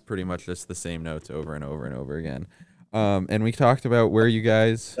it's pretty much just the same notes over and over and over again. And we talked about where you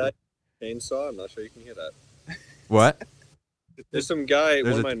guys... That chainsaw? I'm not sure you can hear that. What? There's some guy,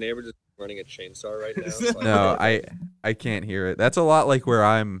 one of my neighbors is running a chainsaw right now. So no, I can't hear it. That's a lot like where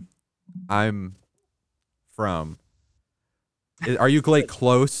I'm from. Are you like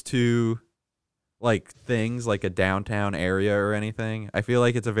close to like things like a downtown area or anything? I feel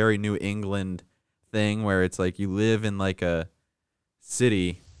like it's a very New England thing where it's like you live in like a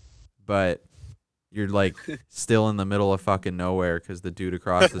city, but you're like still in the middle of fucking nowhere because the dude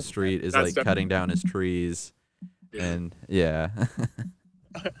across the street is like cutting down his trees. And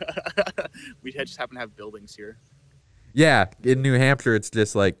we just happen to have buildings here. Yeah, in New Hampshire, it's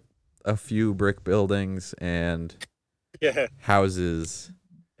just like a few brick buildings and houses.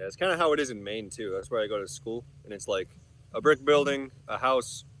 Yeah, it's kind of how it is in Maine too. That's where I go to school, and it's like a brick building, a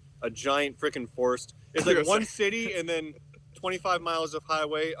house, a giant freaking forest. It's like one city, and then 25 miles of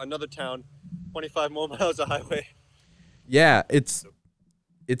highway, another town, 25 more miles of highway. Yeah, it's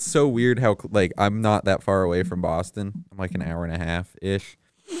so weird how like I'm not that far away from Boston. I'm like an hour and a half ish.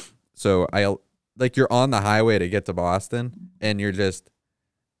 So you're on the highway to get to Boston, and you're just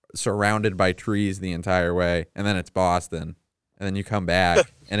surrounded by trees the entire way, and then it's Boston, and then you come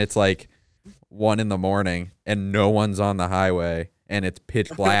back, and it's like 1 a.m, and no one's on the highway, and it's pitch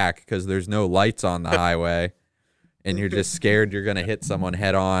black because there's no lights on the highway, and you're just scared you're gonna hit someone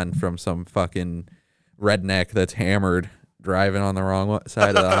head on from some fucking redneck that's hammered driving on the wrong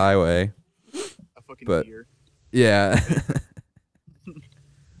side of the highway. A fucking deer. Yeah.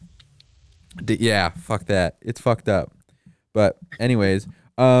 Yeah, fuck that. It's fucked up. But anyways,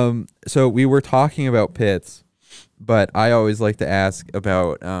 so we were talking about pits, but I always like to ask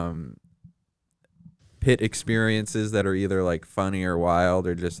about pit experiences that are either like funny or wild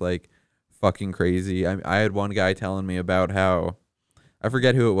or just like fucking crazy. I had one guy telling me about how, I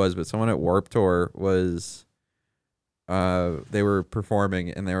forget who it was, but someone at Warped Tour was they were performing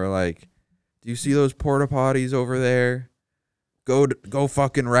and they were like, "Do you see those porta potties over there? Go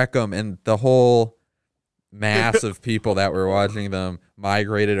fucking wreck them." And the whole mass of people that were watching them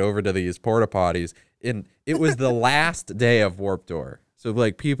migrated over to these porta potties. And it was the last day of Warped Tour. So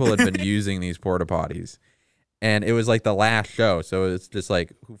like people had been using these porta potties. And it was like the last show. So it's just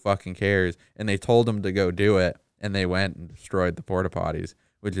like, who fucking cares? And they told them to go do it. And they went and destroyed the porta potties,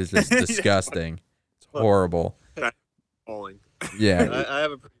 which is just disgusting. It's horrible. Falling. Yeah. I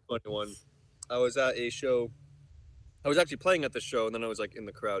have a pretty funny one. I was at a show. I was actually playing at the show, and then I was like in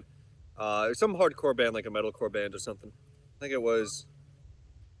the crowd. It was some hardcore band, like a metalcore band or something. I think it was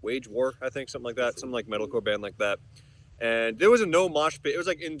Wage War, I think, something like that. Some like metalcore band like that. And there was a no mosh pit. It was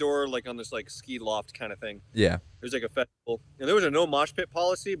like indoor, like on this like ski loft kind of thing. Yeah. It was like a festival. And there was a no mosh pit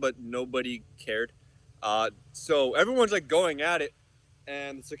policy, but nobody cared. So everyone's like going at it.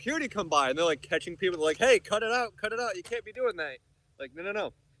 And the security come by, and they're like catching people. They're like, "Hey, cut it out. You can't be doing that." Like,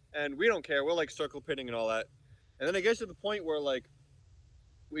 no. And we don't care. We're like circle pitting and all that. And then it gets to the point where like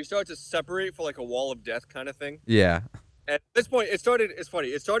we start to separate for like a wall of death kind of thing. Yeah. At this point, it's funny.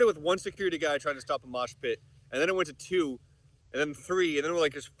 It started with one security guy trying to stop a mosh pit, and then it went to 2, and then 3, and then we're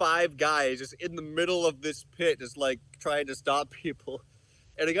like just 5 guys just in the middle of this pit, just like trying to stop people.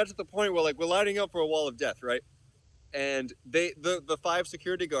 And it got to the point where like we're lining up for a wall of death, right? And the 5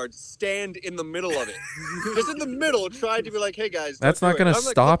 security guards stand in the middle of it, just in the middle, trying to be like, "Hey guys, that's not going to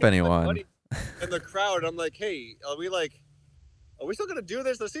stop anyone." In the crowd, I'm like, "Hey, are we still gonna do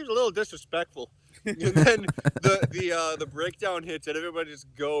this? That seems a little disrespectful." And then the breakdown hits and everybody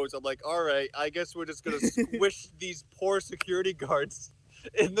just goes. I'm like, "All right, I guess we're just gonna squish these poor security guards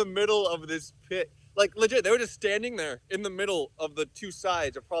in the middle of this pit." Like legit, they were just standing there in the middle of the 2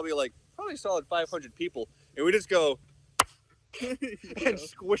 sides of probably solid 500 people, and we just go and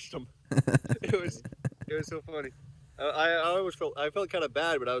squished them. It was so funny. I felt kind of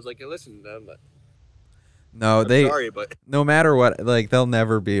bad, but I was like, "Hey, listen, No, I'm sorry, but no matter what, like they'll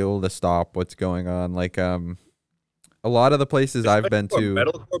never be able to stop what's going on. Like a lot of the places I've been to,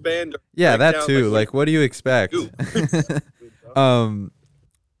 metalcore band, yeah, that too. Like, what do you expect?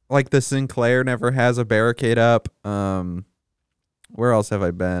 Like the Sinclair never has a barricade up. Where else have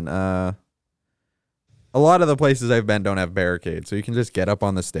I been? A lot of the places I've been don't have barricades, so you can just get up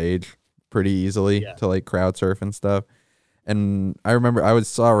on the stage pretty easily to like crowd surf and stuff. And I remember I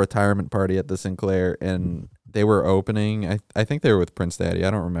saw a retirement party at the Sinclair, and they were opening. I think they were with Prince Daddy.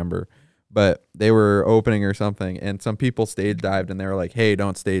 I don't remember, but they were opening or something. And some people stage dived, and they were like, "Hey,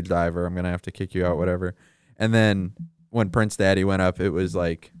 don't stage dive, or I'm gonna have to kick you out, whatever." And then when Prince Daddy went up, it was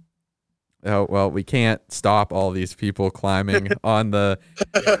like, "Oh well, we can't stop all these people climbing on the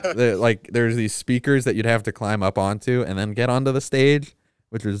like." There's these speakers that you'd have to climb up onto and then get onto the stage,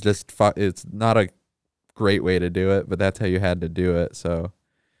 which was just it's not a great way to do it, but that's how you had to do it. So,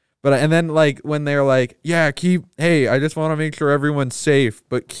 but and then like when they're like, "Yeah, hey, I just want to make sure everyone's safe,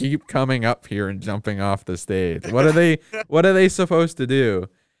 but keep coming up here and jumping off the stage." What are they supposed to do?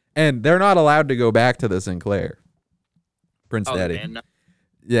 And they're not allowed to go back to the Sinclair. Prince Daddy. Man, no.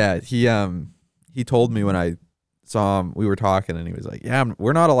 Yeah, he told me when I saw him, we were talking, and he was like, "Yeah,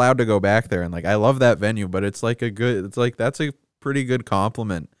 we're not allowed to go back there." And like, I love that venue, but it's like that's a pretty good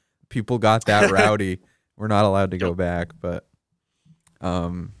compliment. People got that rowdy. We're not allowed to go back, but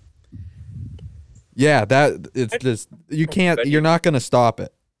yeah, that it's just you're not gonna stop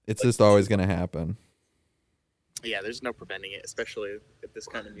it. It's just always gonna happen. Yeah, there's no preventing it, especially with this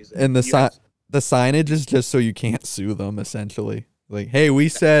kind of music. And the signage is just so you can't sue them, essentially. Like, "Hey, we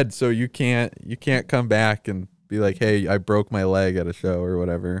said so you can't come back and be like, 'Hey, I broke my leg at a show,' or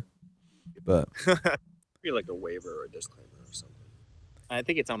whatever." But be like a waiver or a disclaimer or something. I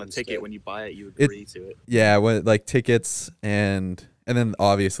think it's on a ticket. When you buy it, you agree to it. Yeah, like tickets and then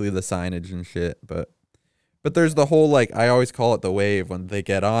obviously the signage and shit. But But there's the whole, like, I always call it the wave when they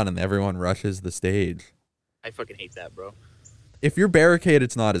get on and everyone rushes the stage. I fucking hate that, bro. If you're barricaded,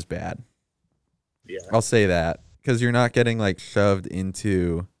 it's not as bad. Yeah. I'll say that. Because you're not getting, like, shoved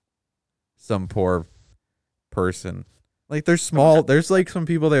into some poor person. Like, there's like, some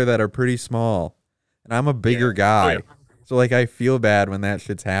people there that are pretty small. And I'm a bigger guy. Oh, yeah. So, like, I feel bad when that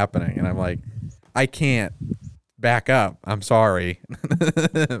shit's happening. And I'm like, I can't back up. I'm sorry.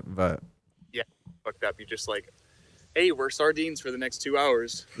 But... fucked up. You just like, hey, we're sardines for the next 2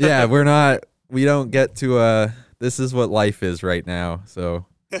 hours. Yeah, we don't get to this is what life is right now. So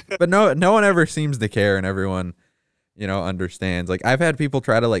but no one ever seems to care, and everyone, you know, understands. Like, I've had people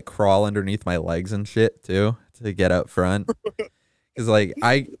try to like crawl underneath my legs and shit too to get up front. Cuz like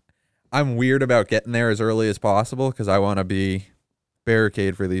I'm weird about getting there as early as possible cuz I want to be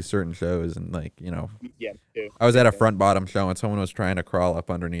barricade for these certain shows, and like, you know, Yeah, too. I was at a front bottom show and someone was trying to crawl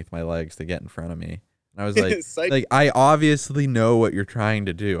up underneath my legs to get in front of me. And I was like, Psych. like, I obviously know what you're trying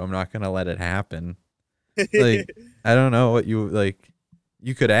to do. I'm not going to let it happen. Like, I don't know what you, like,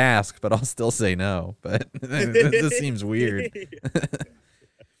 you could ask, but I'll still say no. But this seems weird.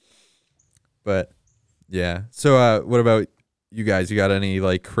 But, yeah. So, what about you guys? You got any,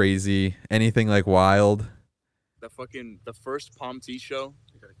 like, crazy, anything, like, wild? The first Pom Tea show,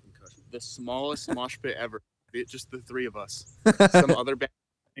 the smallest mosh pit ever. Just the three of us. Some other band.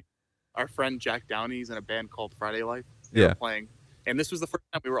 Our friend Jack Downey's in a band called Friday Life. They were playing, and this was the first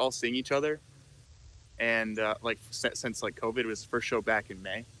time we were all seeing each other. And like since like COVID, it was the first show back in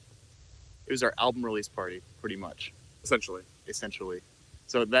May. It was our album release party, pretty much. Essentially.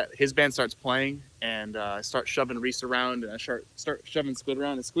 So that his band starts playing, and I start shoving Reese around, and I start shoving Squid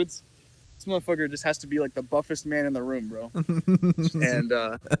around. And Squid's this motherfucker just has to be like the buffest man in the room, bro. And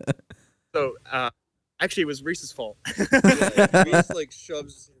so actually, it was Reese's fault. Yeah, Reese like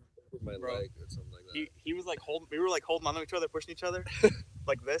shoves my leg or something like that. He was like we were like holding on to each other, pushing each other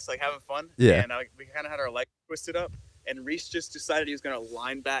like this, like having fun. Yeah. And we kind of had our legs twisted up, and Reese just decided he was gonna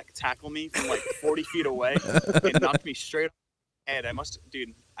line back tackle me from like 40 feet away and knocked me straight up. And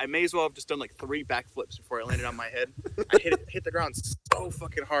I may as well have just done like 3 backflips before I landed on my head. I hit the ground so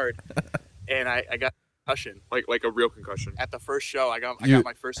fucking hard, and I got a concussion. Like a real concussion. At the first show, I got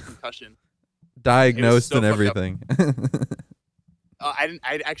my first concussion. Diagnosed so and everything. I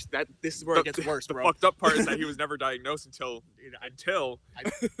actually this is where it gets worse, bro. The fucked up part is that he was never diagnosed until I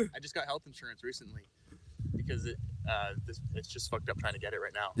just got health insurance recently because it's just fucked up trying to get it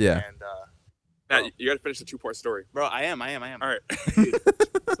right now. Yeah. And Matt, you got to finish the 2-part story. bro, I am. All right.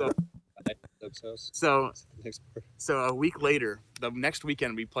 So a week later, the next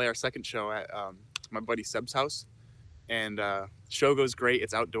weekend, we play our second show at my buddy Seb's house, and show goes great.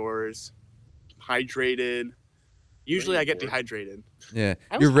 It's outdoors, hydrated. Usually I get dehydrated. Yeah.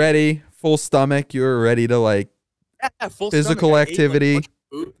 You're ready, full stomach. You're ready to, like, full physical stomach. activity.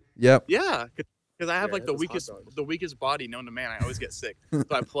 Yep. Yeah, because I have like the weakest body known to man. I always get sick. So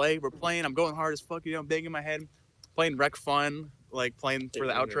we're playing. I'm going hard as fuck. You know, banging my head, playing Rec Fun, like playing for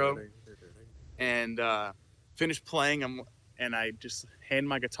the outro, and finish playing. And I just hand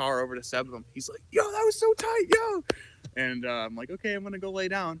my guitar over to Seb. He's like, "Yo, that was so tight, yo!" And I'm like, "Okay, I'm gonna go lay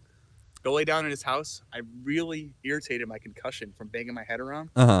down." Go lay down in his house. I really irritated my concussion from banging my head around.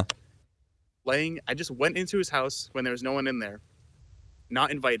 I just went into his house when there was no one in there,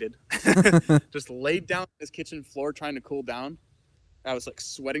 not invited. Just laid down on his kitchen floor trying to cool down. I was like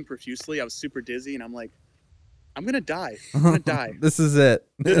sweating profusely. I was super dizzy, and I'm like, I'm gonna die. I'm gonna die. This is it.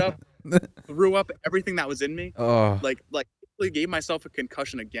 Stood up, threw up everything that was in me. Oh. Like gave myself a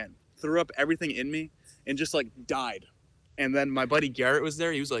concussion again. Threw up everything in me and just like died. And then my buddy Garrett was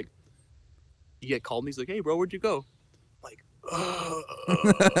there. He was like, he had called me. He's like, "Hey, bro, where'd you go?" I'm like,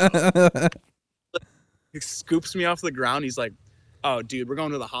 he scoops me off the ground. He's like, "Oh, dude, we're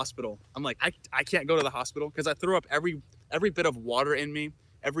going to the hospital." I'm like, I can't go to the hospital because I threw up every bit of water in me,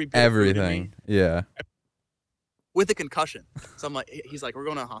 every bit of food in me, Yeah. with a concussion. So I'm like, he's like, "We're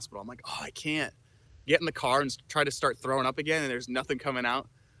going to the hospital." I'm like, "Oh, I can't." Get in the car and try to start throwing up again, and there's nothing coming out.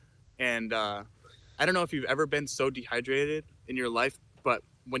 And I don't know if you've ever been so dehydrated in your life, but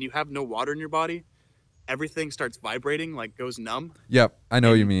when you have no water in your body, everything starts vibrating, like goes numb. Yep, I know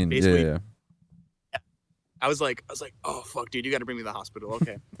what you mean. Yeah. I was like, "Oh fuck, dude, you got to bring me to the hospital."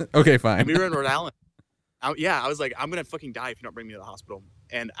 Okay. Okay, fine. And we were in Rhode Island. I was like, "I'm gonna fucking die if you don't bring me to the hospital."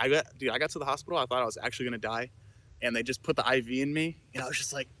 And I got to the hospital. I thought I was actually gonna die, and they just put the IV in me, and I was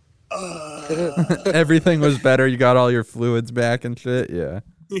just like, Everything was better. You got all your fluids back and shit. Yeah.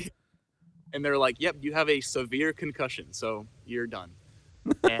 And they're like, "Yep, you have a severe concussion, so you're done."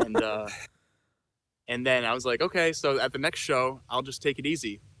 And then I was like, "Okay, so at the next show, I'll just take it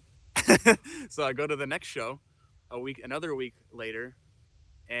easy." So I go to the next show, another week later,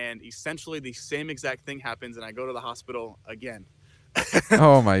 and essentially the same exact thing happens, and I go to the hospital again.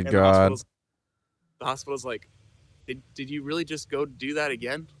 Oh my And God. the hospital's like, did you really just go do that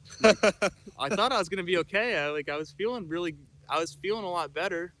again? Like, I thought I was gonna be okay. I was feeling a lot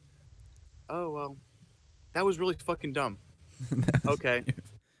better. Oh well, that was really fucking dumb. Okay,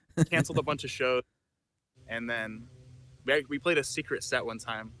 canceled a bunch of shows, and then we played a secret set one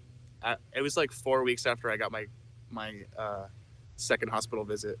time. It was like 4 weeks after I got my second hospital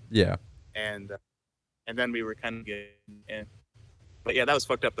visit. Yeah. And then we were kind of getting in. But yeah, that was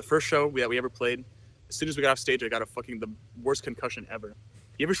fucked up. The first show that we ever played, as soon as we got off stage, I got the worst concussion ever.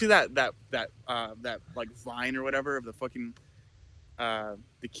 You ever see that like Vine or whatever of the fucking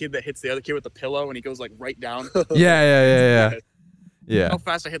the kid that hits the other kid with the pillow and he goes like right down? Yeah. Yeah. How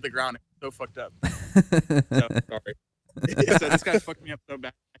fast I hit the ground, it's so fucked up. So, sorry. So this guy fucked me up so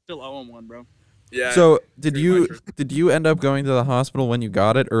bad. I still owe him one, bro. Yeah. So did you end up going to the hospital when you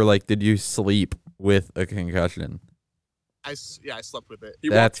got it, or like did you sleep with a concussion? I slept with it.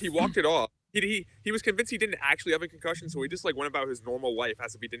 He walked it off. He was convinced he didn't actually have a concussion, so he just like went about his normal life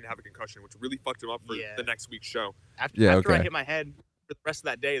as if he didn't have a concussion, which really fucked him up for the next week's show. After I hit my head for the rest of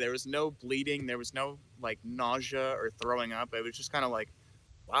that day, there was no bleeding, there was no like nausea or throwing up. It was just kind of like,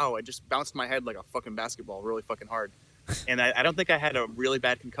 wow, I just bounced my head like a fucking basketball really fucking hard. And I don't think I had a really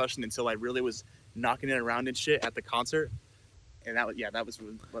bad concussion until I really was knocking it around and shit at the concert. And that was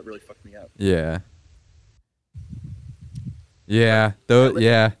what really fucked me up. Yeah. Yeah.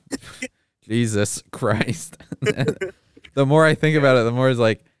 Yeah. Jesus Christ. The more I think about it, the more it's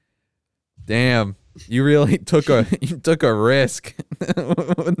like, damn, you really took a risk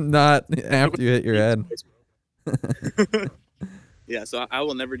not after you hit your head. Yeah, so I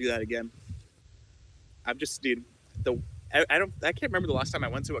will never do that again. I'm just, dude, I can't remember the last time I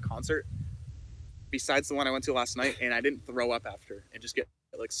went to a concert besides the one I went to last night, and I didn't throw up after and just get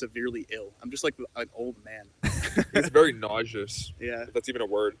like severely ill. I'm just like an old man. It's very nauseous. Yeah. If that's even a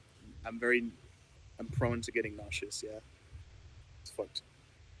word. I'm prone to getting nauseous. Yeah. It's fucked.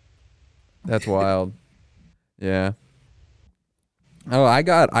 That's wild. Yeah. Oh,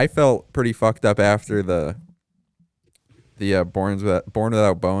 I felt pretty fucked up after the Born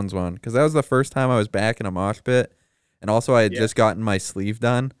Without Bones one, because that was the first time I was back in a mosh pit, and also I had just gotten my sleeve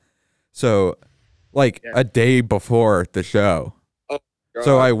done, so like a day before the show. Oh, God.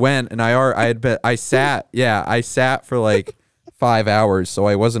 So I went and I sat for like 5 hours, so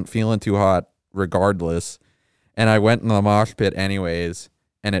I wasn't feeling too hot regardless, and I went in the mosh pit anyways,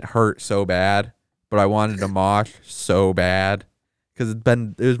 and it hurt so bad, but I wanted to mosh so bad because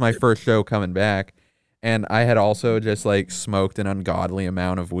it was my first show coming back. And I had also just like smoked an ungodly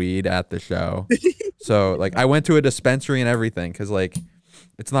amount of weed at the show. So like I went to a dispensary and everything because like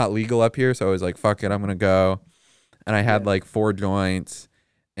it's not legal up here. So I was like, fuck it, I'm going to go. And I had like 4 joints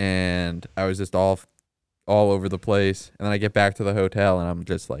and I was just all over the place. And then I get back to the hotel and I'm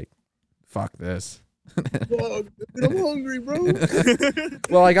just like, fuck this. Fuck, I'm hungry, bro.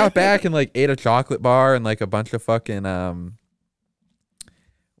 Well, I got back and like ate a chocolate bar and like a bunch of fucking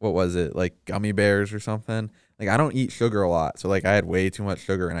what was it, like gummy bears or something. Like I don't eat sugar a lot, so like I had way too much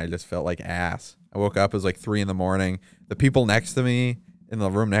sugar and I just felt like ass. I woke up, it was like 3 a.m. The people next to me in the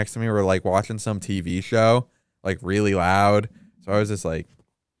room next to me were like watching some TV show, like really loud. So I was just like,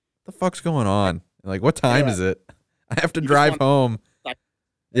 what the fuck's going on? Like, what time is it? I have to drive home.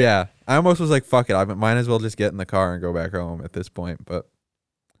 Yeah, I almost was like, fuck it, I might as well just get in the car and go back home at this point. But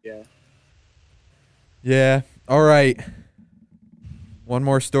yeah, all right. One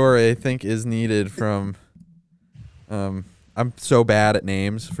more story I think is needed from I'm so bad at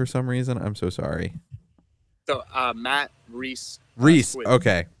names for some reason. I'm so sorry. So Matt Reese.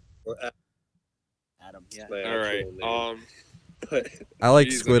 Okay. Adam. Yeah. All right. I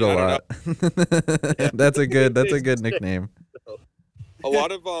like Squid a lot. That's a good nickname. A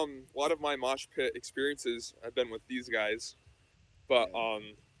lot of my mosh pit experiences have been with these guys, but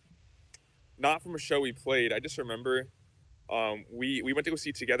not from a show we played. I just remember we went to go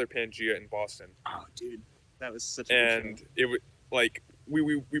see Together Pangea in Boston. Oh, dude, that was such a good show. It was like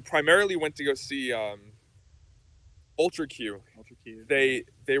we primarily went to go see Ultra Q. Ultra Q.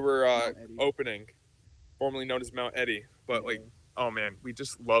 They were opening, formerly known as Mount Eddie, but like, oh man, we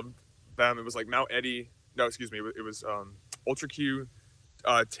just loved them. It was like Mount Eddie. No, excuse me. It was Ultra Q,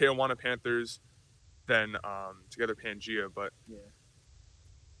 Tijuana Panthers, then Together Pangea. But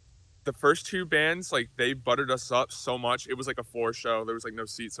the first 2 bands, like, they buttered us up so much. It was like a floor show. There was like no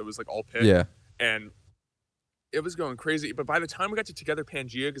seats, so it was like all pit. Yeah. And it was going crazy. But by the time we got to Together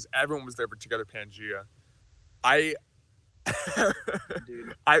Pangea, because everyone was there for Together Pangea, I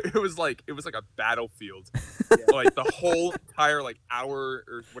Dude. It was like a battlefield. Like the whole entire like hour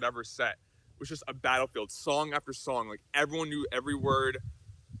or whatever set was just a battlefield, song after song. Like everyone knew every word,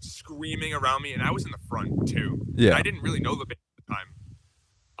 screaming around me, and I was in the front too. Yeah. And I didn't really know the band at the time.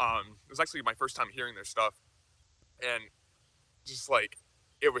 It was actually my first time hearing their stuff, and just like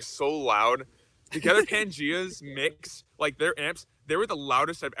it was so loud. Together Pangea's mix, like their amps, they were the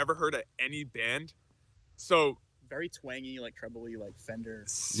loudest I've ever heard at any band. So very twangy, like trebly, like Fender.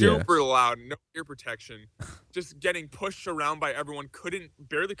 Super loud, no ear protection. Just getting pushed around by everyone.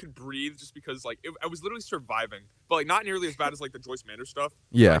 Barely could breathe just because like I was literally surviving. But like not nearly as bad as like the Joyce Mander stuff.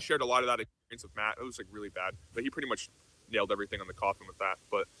 Yeah. I shared a lot of that experience with Matt. It was like really bad. But he pretty much nailed everything on the coffin with that.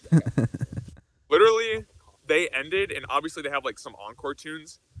 But literally they ended, and obviously they have like some encore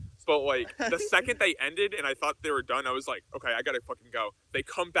tunes. But like the second they ended and I thought they were done, I was like, okay, I gotta fucking go. They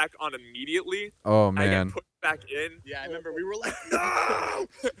come back on immediately. Oh man. I get put back in. Yeah, I remember we were like, no,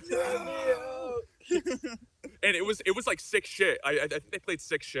 no. And it was like sick shit. I think they played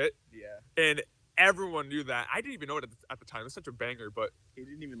sick shit. Yeah. And everyone knew that. I didn't even know it at the time. It was such a banger, but he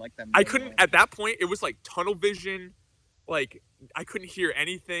didn't even like them. I couldn't at that point. It was like tunnel vision. Like I couldn't hear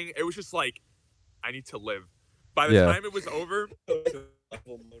anything. It was just like I need to live. By the time it was over,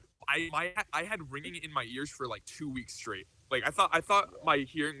 I had ringing in my ears for like 2 weeks straight. Like I thought my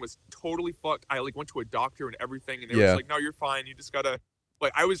hearing was totally fucked. I like went to a doctor and everything, and they were just like, "No, you're fine. You just gotta."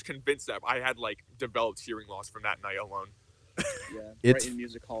 Like I was convinced that I had like developed hearing loss from that night alone. Yeah, it's right in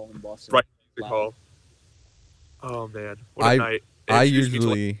music hall in Boston. Right in music hall. Oh man, what a night! I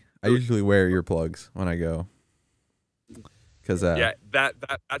usually wear earplugs when I go. Cause yeah, that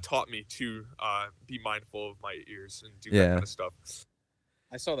taught me to be mindful of my ears and do that kind of stuff.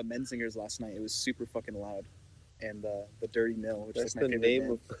 I saw the Menzingers last night. It was super fucking loud, and the Dirty Mill, which that's is my the favorite name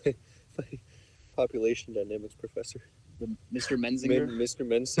band. of my population dynamics professor. Mr. Menzinger. Mr.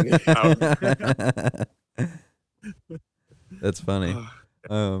 Menzinger. That's funny.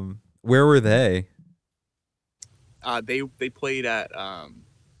 Where were they? They played at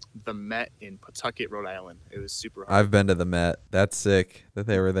the Met in Pawtucket, Rhode Island. It was super hard. I've been to the Met. That's sick that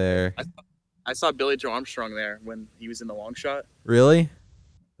they were there. I saw Billy Joe Armstrong there when he was in the long shot. Really?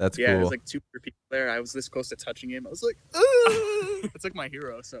 That's cool. Yeah, there was like 200 people there. I was this close to touching him. I was like, "Ooh!" It's like my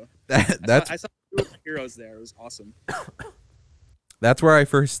hero. So I saw two of my heroes there. It was awesome. That's where I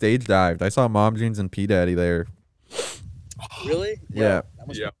first stage dived. I saw Mom Jeans and P Daddy there. Really? Yeah.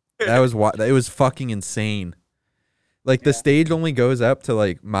 That was it was fucking insane. Like the stage only goes up to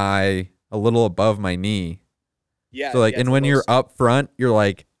like a little above my knee. Yeah. So like, and when you're up front, you're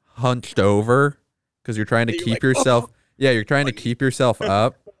like hunched over because you're trying to keep yourself. Oh. Yeah, you're trying to keep yourself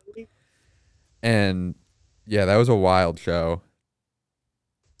up. And yeah, that was a wild show.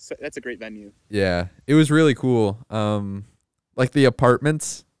 So that's a great venue. Yeah, it was really cool. Like the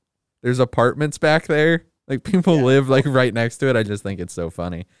apartments, there's apartments back there. Like people live like right next to it. I just think it's so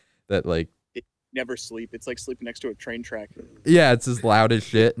funny that like it never sleep. It's like sleeping next to a train track. Yeah, it's as loud as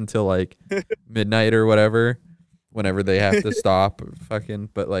shit until like midnight or whatever, whenever they have to stop. Fucking,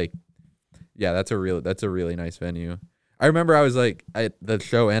 but like, yeah, that's a really nice venue. I remember I was like, the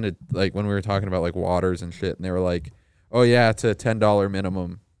show ended like when we were talking about like waters and shit, and they were like, "Oh yeah, it's a $10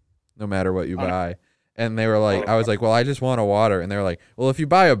 minimum, no matter what you buy." And they were like, I was like, "Well, I just want a water," and they were like, "Well, if you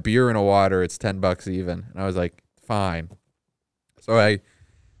buy a beer and a water, it's $10 even." And I was like, "Fine." So I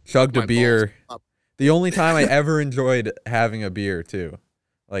chugged a beer. The only time I ever enjoyed having a beer too,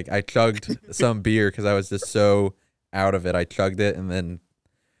 like I chugged some beer because I was just so out of it. I chugged it and then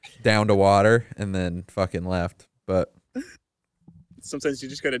downed a water and then fucking left, but. Sometimes you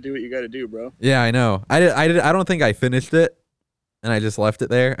just gotta do what you gotta do, bro. Yeah, I know. I don't think I finished it, and I just left it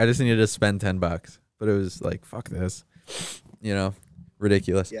there. I just needed to spend $10, but it was like, fuck this,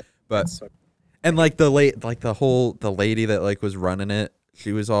 ridiculous. Yeah, but and like the lady that like was running it,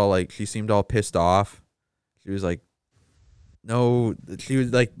 she was all like, she seemed all pissed off. She was like, no, she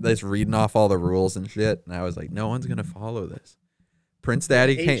was like this reading off all the rules and shit, and I was like, no one's gonna follow this. Prince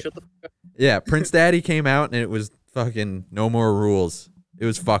Daddy came. Yeah, Prince Daddy came out, and it was. Fucking no more rules. It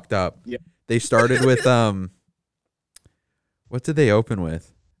was fucked up. Yeah. They started with what did they open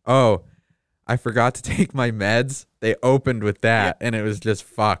with? Oh, I forgot to take my meds. They opened with that and it was just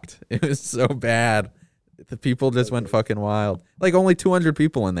fucked. It was so bad. The people just went fucking wild. Like only 200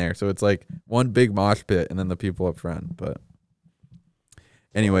 people in there, so it's like one big mosh pit and then the people up front. But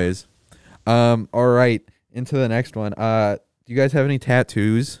anyways, all right, into the next one. Do you guys have any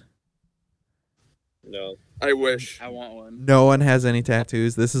tattoos? No. I wish. I want one. No one has any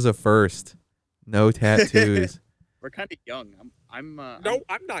tattoos. This is a first. No tattoos. We're kind of young. No,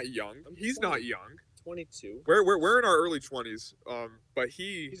 I'm not young. He's not young. 22. We're in our early 20s. But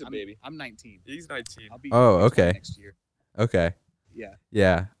He's a baby. I'm 19. he's 19. I'll be Oh, 21 okay. next year. Okay. Yeah.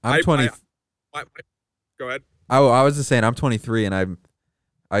 Yeah. I'm 20. Go ahead. Oh, I was just saying I'm 23 and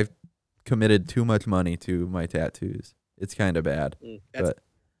I've committed too much money to my tattoos. It's kind of bad. That's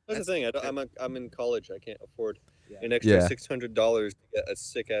the thing. I'm in college. I can't afford an extra Yeah. $600 to get a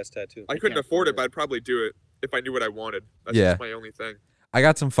sick ass tattoo. I couldn't afford it, but I'd probably do it if I knew what I wanted. That's Yeah. just my only thing. I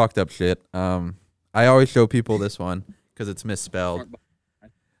got some fucked up shit. I always show people this one because it's misspelled.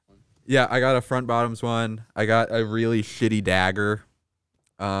 Yeah, I got a front bottoms one. I got a really shitty dagger.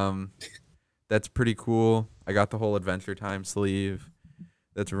 That's pretty cool. I got the whole Adventure Time sleeve.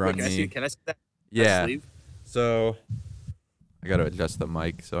 That's run me. Can I see that? Yeah. Sleeve? So I got to adjust the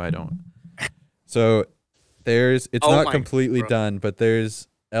mic so I don't. So it's not completely done, but there's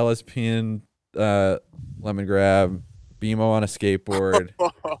LSP and lemon grab, BMO on a skateboard.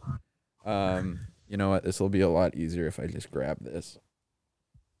 You know what? This will be a lot easier if I just grab this.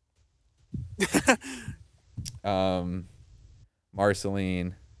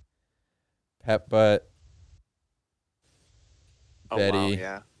 Marceline, Pep Butt, Betty. Wow,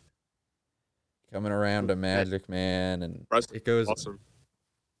 yeah. Coming around to Magic Man, and it goes. Awesome.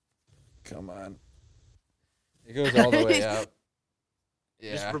 Come on. It goes all the way up.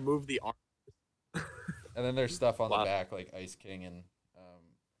 Yeah. Just remove the arm. And then there's stuff on the back like Ice King and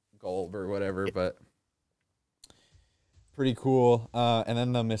Golb or whatever, but pretty cool. And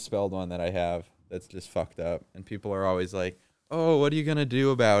then the misspelled one that I have that's just fucked up, and people are always like, "Oh, what are you gonna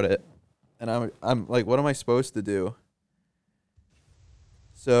do about it?" And I'm like, "What am I supposed to do?"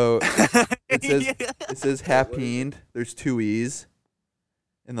 So it says happined. There's 2 E's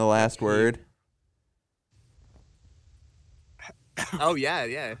in the last word. Oh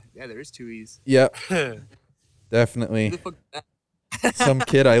yeah. There is 2 E's. Yep. Definitely. Some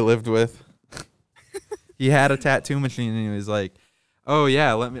kid I lived with. He had a tattoo machine and he was like, "Oh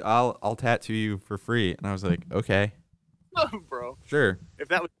yeah, I'll tattoo you for free." And I was like, "Okay." Oh, bro. Sure. If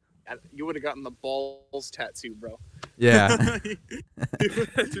that was, you would have gotten the balls tattoo, bro. Yeah.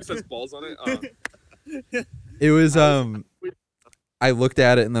 It just says balls on it. It was I looked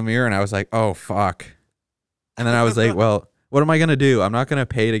at it in the mirror and I was like, "Oh fuck." And then I was like, "Well, what am I going to do? I'm not going to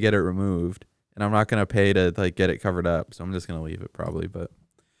pay to get it removed, and I'm not going to pay to like get it covered up. So I'm just going to leave it probably, but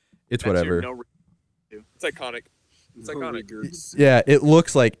it's whatever." It's iconic. It's iconic. Yeah, it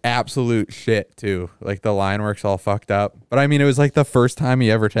looks like absolute shit too. Like the line work's all fucked up. But I mean, it was like the first time he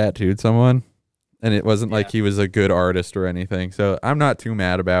ever tattooed someone, and it wasn't like he was a good artist or anything. So I'm not too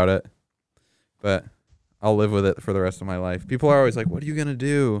mad about it, but I'll live with it for the rest of my life. People are always like, "What are you going to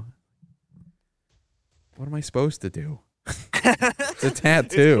do?" What am I supposed to do? It's a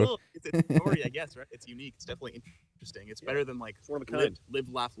tattoo. It's cool. It's a story, I guess, right? It's unique. It's definitely interesting. It's better than like one of a kind. Live,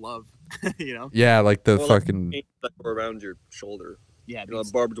 laugh, love. You know? Yeah, like the Well, fucking like around your shoulder. Yeah, You know,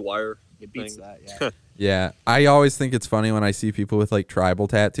 barbed wire. it beats thing. that. Yeah. yeah. I always think it's funny when I see people with like tribal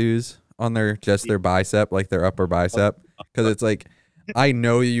tattoos on their bicep, like their upper bicep, because it's like I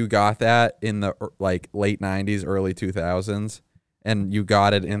know you got that in the like late 90s, early 2000s. And you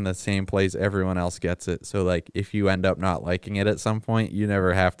got it in the same place everyone else gets it. So, like, if you end up not liking it at some point, you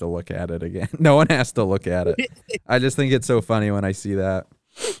never have to look at it again. No one has to look at it. I just think it's so funny when I see that.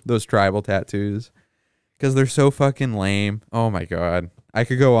 Those tribal tattoos. Because they're so fucking lame. Oh, my God. I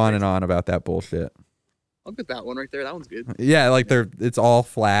could go on and on about that bullshit. I'll get that one right there. That one's good. Yeah, like, it's all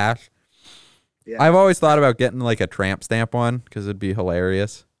flash. Yeah. I've always thought about getting, like, a tramp stamp one. Because it'd be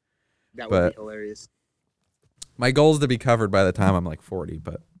hilarious. That would be hilarious. My goal is to be covered by the time I'm like 40,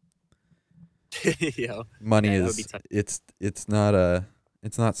 but money is it's not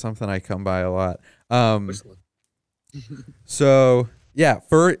something I come by a lot. So yeah,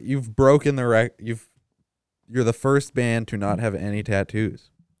 you've broken the you're the first band to not have any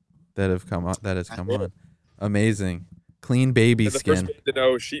tattoos that has come on. Amazing. Clean baby skin. The first band to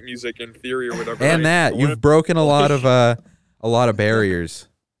know sheet music in theory or whatever. And that you've broken a lot of barriers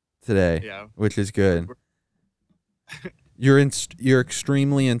today, which is good. You're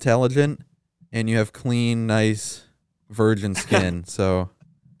extremely intelligent, and you have clean, nice, virgin skin. So,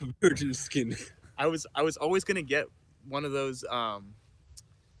 virgin skin. I was always gonna get one of those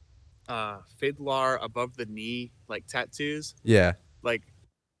Fiddler above the knee like tattoos. Yeah. Like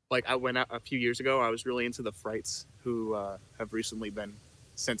I went out a few years ago. I was really into the Frights, who have recently been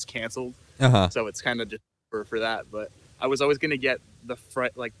since canceled. So it's kind of just for that. But I was always gonna get the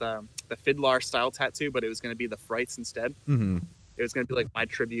Fiddler style tattoo, but it was going to be the Frights instead. Mm-hmm. It was going to be like my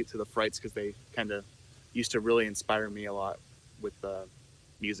tribute to the Frights because they kind of used to really inspire me a lot with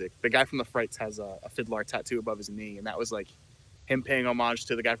music. The guy from the Frights has a Fiddler tattoo above his knee, and that was like him paying homage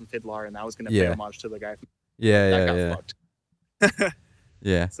to the guy from Fiddler, and I was gonna pay homage to the guy from Yeah. fucked.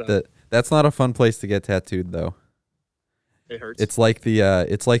 Yeah. So. That's not a fun place to get tattooed though. It hurts. It's like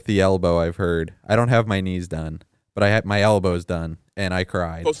the elbow, I've heard. I don't have my knees done, but I had my elbows done and I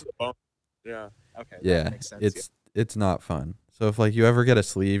cried. Close to the bone. Yeah. Okay. Yeah. That makes sense. It's not fun. So if like you ever get a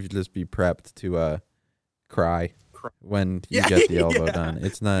sleeve, you just be prepped to cry when you get the elbow done.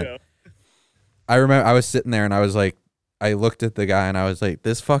 It's not. Yeah. I remember I was sitting there and I was like, I looked at the guy and I was like,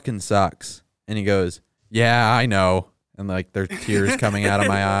 this fucking sucks. And he goes, yeah, I know. And like there's tears coming out of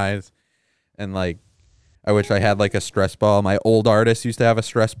my eyes. And like, I wish I had like a stress ball. My old artist used to have a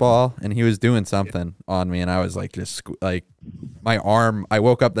stress ball and he was doing something on me. And I was like, just like my arm. I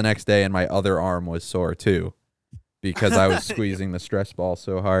woke up the next day and my other arm was sore too because I was squeezing the stress ball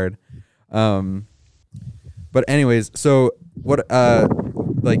so hard. But anyways, so what,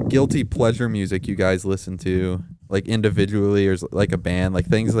 like guilty pleasure music you guys listen to, like individually or like a band, like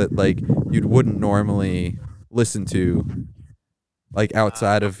things that like you wouldn't normally listen to, like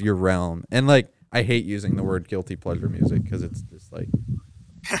outside of your realm. And like, I hate using the word guilty pleasure music because it's just like,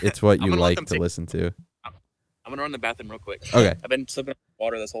 it's what you like to listen to. I'm gonna run to the bathroom real quick. Okay. I've been sipping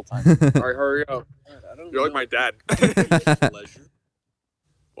water this whole time. All right, hurry up. You're like my dad. Pleasure.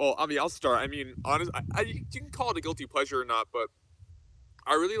 Well, I mean, I'll start. I mean, honestly, you can call it a guilty pleasure or not, but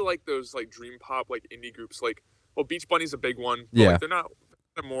I really like those like dream pop, like indie groups. Like, well, Beach Bunny's a big one. But, Yeah. Like,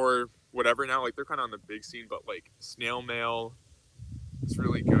 they're more whatever now. Like, they're kind of on the big scene, but like Snail Mail is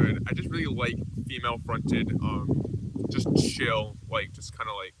really good. I just really like female fronted, just chill, like just kind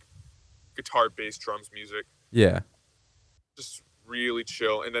of like guitar, bass, drums music. Yeah. Just really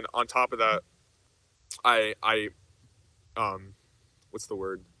chill. And then on top of that, I what's the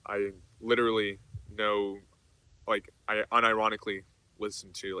word? I literally know, like, I unironically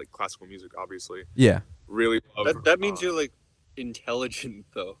listen to like classical music, obviously. Yeah. Really love That means you're like intelligent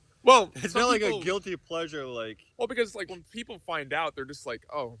though. well, It's some not like people- a guilty pleasure. Like, well, because like when people find out, they're just like,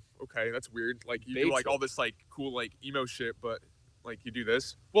 oh, okay, that's weird. Like you do Bates like all this like cool like emo shit, but like you do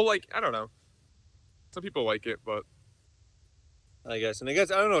this. Well, like I don't know. Some people like it, but I guess, I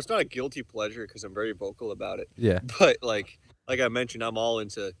don't know. It's not a guilty pleasure because I'm very vocal about it. Yeah. But like I mentioned, I'm all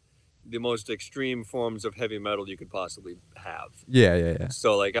into the most extreme forms of heavy metal you could possibly have. Yeah.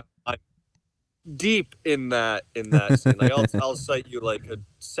 So like I'm deep in that scene. Like I'll cite you like a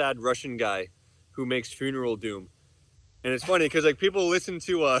sad Russian guy who makes funeral doom, and it's funny because like people listen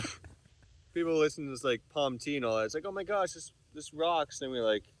to this like Pom Tea and all that. It's like, oh my gosh, this rocks. And we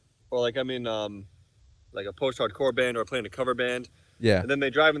like, or like I'm in like a post-hardcore band or playing a cover band. Yeah. And then they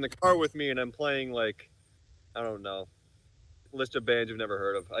drive in the car with me and I'm playing like, I don't know, list of bands you've never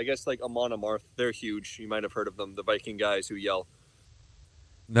heard of. I guess like Amon Amarth, they're huge. You might have heard of them, the Viking guys who yell.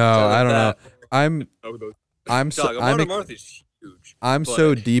 No, So like I don't know. that. oh, those I'm so Dog, Amon Amarth is huge. I'm but-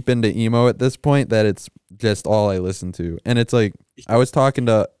 so deep into emo at this point that it's just all I listen to. And it's like I was talking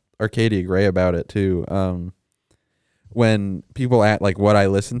to Arcadia Gray about it too. When people ask like what I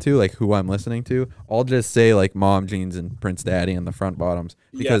listen to, like who I'm listening to, I'll just say like Mom Jeans and Prince Daddy and the Front Bottoms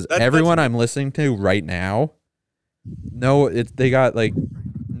because everyone I'm listening to right now, they got like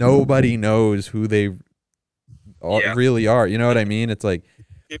nobody knows who they really are. You know what I mean? It's like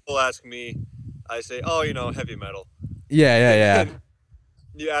People ask me, I say, oh, heavy metal. yeah.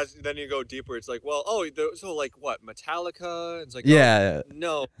 You ask, then you go deeper. It's like, well, so like what? Metallica? It's like, Yeah. oh,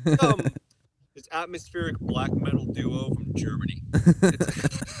 no, it's atmospheric black metal duo from Germany.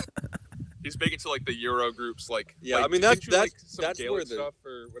 he's big into like the Euro groups, like Yeah, like, I mean, didn't you, like, that's some where Gaelic the- stuff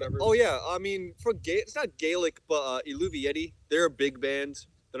or whatever. Oh yeah, I mean, it's not Gaelic, but Illuvieti, they're a big band.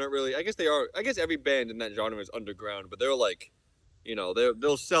 They're not really. I guess they are. I guess every band in that genre is underground, but they're like,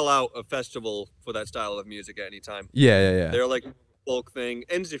 they'll sell out a festival for that style of music at any time. Yeah. They're like a folk thing.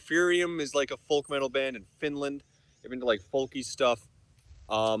 Enziferium is like a folk metal band in Finland. They're into like folky stuff.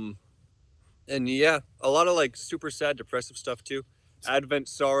 And yeah, a lot of like super sad, depressive stuff too. Advent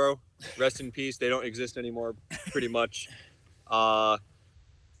Sorrow, rest in peace. They don't exist anymore, pretty much. I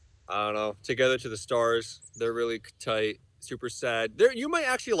don't know. Together to the Stars, they're really tight, super sad. You might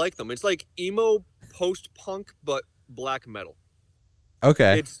actually like them. It's like emo post-punk, but black metal.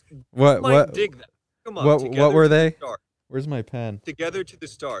 Okay. It's What dig that. Come on. what Together were to the they? Stars. Where's my pen? Together to the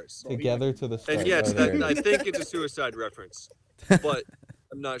Stars. Together to the stars. And yes, Oh, there it I is. think it's a suicide reference, but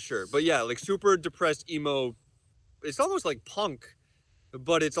I'm not sure. But yeah, like super depressed emo. It's almost like punk,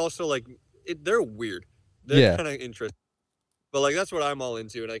 but it's also like they're weird. They're Yeah. kind of interesting. But like that's what I'm all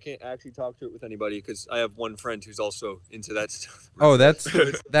into, and I can't actually talk to it with anybody because I have one friend who's also into that stuff. Oh, that's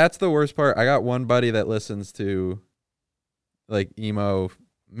the worst part. I got one buddy that listens to like emo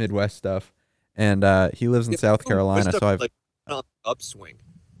Midwest stuff, and he lives in South Carolina, so on the upswing.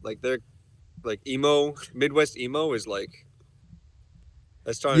 Like they're like emo, Midwest emo is like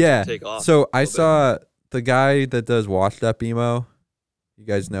that's starting to take off. So I saw the guy that does Washed Up Emo. You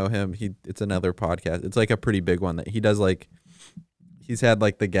guys know him. It's another podcast. It's like a pretty big one that he does. Like he's had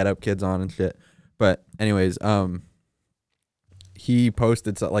like the Get Up Kids on and shit. But anyways, he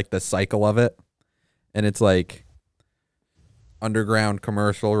posted like the cycle of it, and it's like underground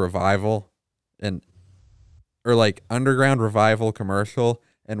commercial revival, or like underground revival commercial,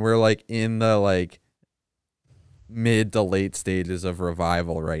 and we're like in the like mid to late stages of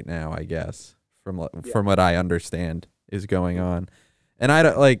revival right now, I guess, from what I understand is going on. And I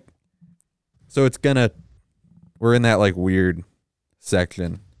don't like, so we're in that like weird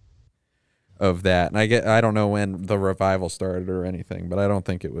section of that. And I don't know when the revival started or anything, but I don't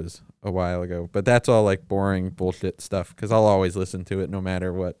think it was a while ago. But that's all like boring bullshit stuff, because I'll always listen to it no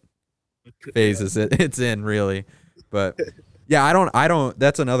matter what phases it's in, really. But yeah, I don't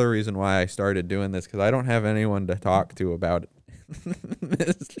that's another reason why I started doing this, because I don't have anyone to talk to about it.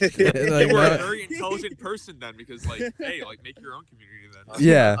 Like, you were a very intelligent person then, because like, hey, like make your own community then.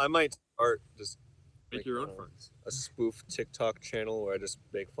 Yeah, I might start just make your own friends. A spoof TikTok channel where I just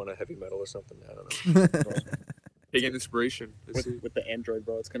make fun of heavy metal or something. I don't know. Taking inspiration with the Android,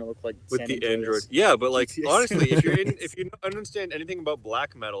 bro. It's gonna look like with San the Andreas. Android. Yeah, but like honestly, if you understand anything about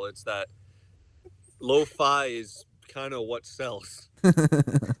black metal, it's that lo-fi is kind of what sells.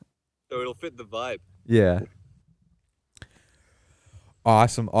 So it'll fit the vibe. Yeah.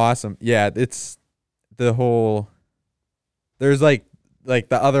 Awesome. Yeah, it's the whole. There's like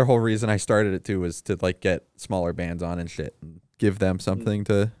the other whole reason I started it too was to like get smaller bands on and shit and give them something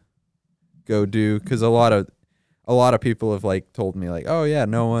to go do, because a lot of people have like told me like, oh yeah,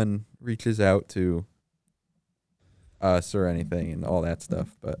 no one reaches out to us or anything and all that stuff.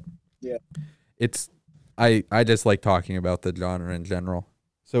 But yeah, it's I just like talking about the genre in general,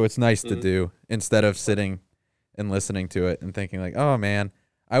 so it's nice to do instead of sitting and listening to it and thinking like, oh man,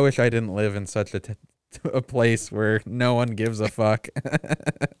 I wish I didn't live in such a place where no one gives a fuck.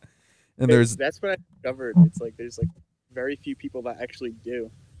 And that's what I discovered. It's like there's like very few people that actually do.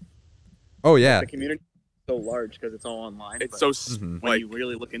 Oh yeah, the community is so large because it's all online. It's so when you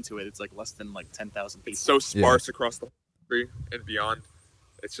really look into it, it's like less than like 10,000 people. It's so sparse across the country and beyond.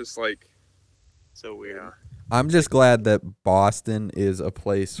 It's just like so weird. Yeah. I'm just glad that Boston is a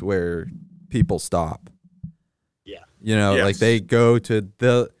place where people stop. Yeah. You know, like they go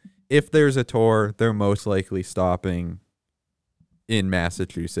to if there's a tour, they're most likely stopping in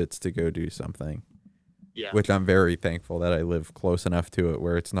Massachusetts to go do something. Yeah. Which I'm very thankful that I live close enough to it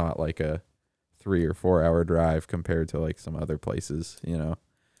where it's not like a 3 or 4 hour drive compared to like some other places, you know.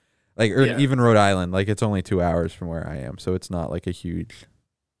 Like even Rhode Island, like it's only 2 hours from where I am, so it's not like a huge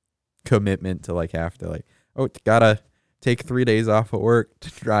commitment to like have to like, oh, gotta take 3 days off of work to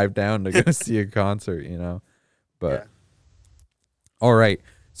drive down to go see a concert, you know. But all right,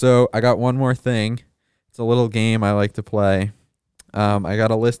 so I got one more thing. It's a little game I like to play. I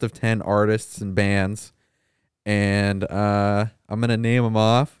got a list of 10 artists and bands, and I'm gonna name them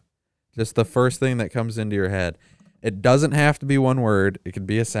off. Just the first thing that comes into your head. It doesn't have to be one word. It could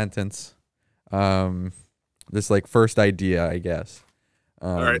be a sentence. This like first idea, I guess.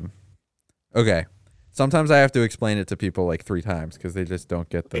 All right. Okay. Sometimes I have to explain it to people like 3 times because they just don't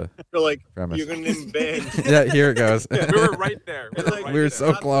get the like premise. You're gonna name bands. Yeah, here it goes. We were right there. We were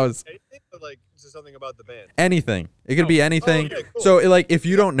so close. Anything, but like just something about the band. Anything. It could be anything. Okay, cool. So like if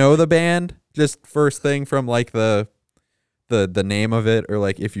you don't know the band, just first thing from like the name of it, or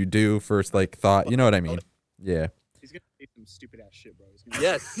like if you do, first like thought. You know what I mean? Yeah. He's gonna say some stupid ass shit, bro.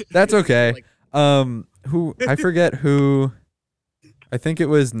 Yes. That's okay. Who I forget who. I think it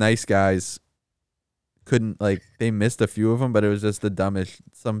was Nice Guys. Couldn't like they missed a few of them, but it was just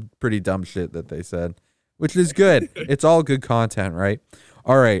some pretty dumb shit that they said, which is good. It's all good content, right?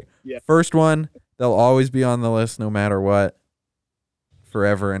 All right. Yeah. First one, they'll always be on the list no matter what,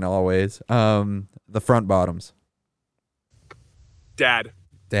 forever and always. The Front Bottoms. Dad.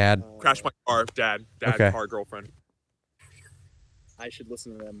 Crash my car. Dad. Okay. Car. Girlfriend. I should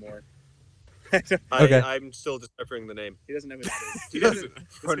listen to them more. Okay. I'm still deciphering the name. He doesn't know who that is. He doesn't.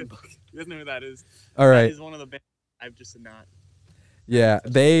 He doesn't know who that is. All right. That is one of the bands I've just not. Yeah,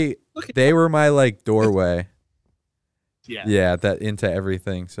 they were my like doorway. Yeah. Yeah, that into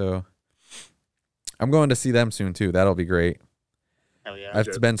everything. So I'm going to see them soon too. That'll be great. Hell yeah.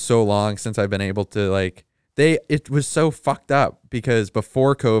 It's been so long since I've been able to like it was so fucked up because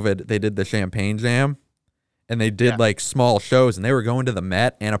before COVID they did the Champagne Jam and they did like small shows and they were going to the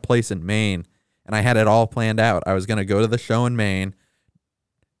Met and a place in Maine, and I had it all planned out. I was going to go to the show in Maine,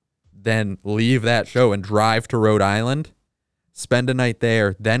 then leave that show and drive to Rhode Island spend a night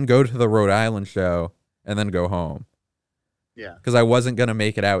there, then go to the Rhode Island show, and then go home. Yeah. Because I wasn't going to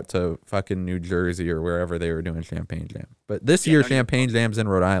make it out to fucking New Jersey or wherever they were doing Champagne Jam. But this year, Champagne Jam's in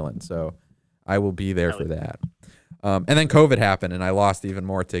Rhode Island, so I will be there for that. And then COVID happened, and I lost even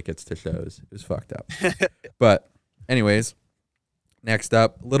more tickets to shows. It was fucked up. But anyways, next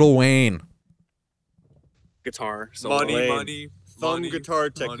up, Lil Wayne. Guitar. Money. Thumb guitar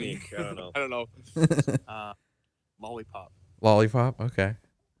technique. I don't know. I don't know. Lollipop. Lollipop? Okay.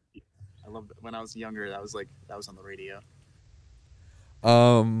 I loved it. When I was younger, that was on the radio.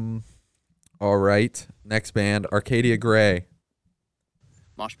 All right. Next band, Arcadia Gray.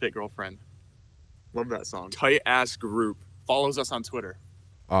 Mosh Pit Girlfriend. Love that song. Tight ass group. Follows us on Twitter.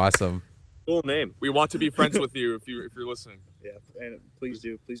 Awesome. Cool name. We want to be friends with you if you're listening. Yeah, and please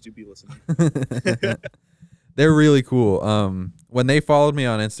do be listening. They're really cool. When they followed me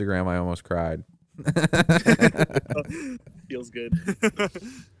on Instagram, I almost cried. Feels good.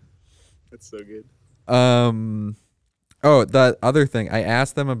 That's so good. Oh, the other thing, I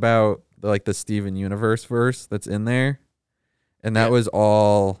asked them about like the Steven Universe verse that's in there, and that was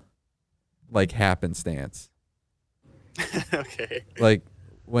all like happenstance. Okay. Like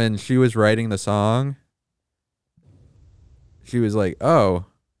when she was writing the song, she was like, "Oh,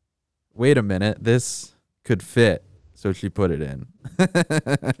 wait a minute, this could fit," so she put it in.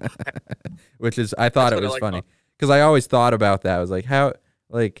 Which is, I thought it was funny because I always thought about that. I was like, how,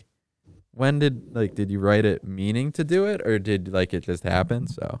 like, when did you write it meaning to do it, or did like it just happen?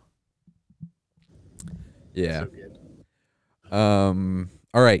 So yeah. So good.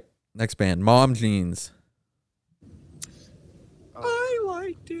 All right, next band, Mom Jeans. I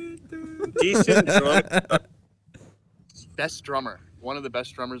liked it. Decent drum. Best drummer. One of the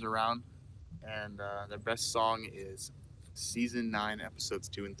best drummers around. And their best song is Season 9, Episodes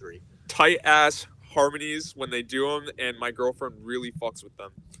 2 and 3. Tight ass harmonies when they do them, and my girlfriend really fucks with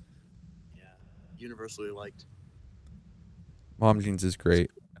them. Yeah. Universally liked. Mom Jeans is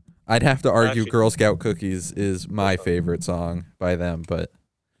great. I'd have to argue Actually- Girl Scout Cookies is my favorite song by them, but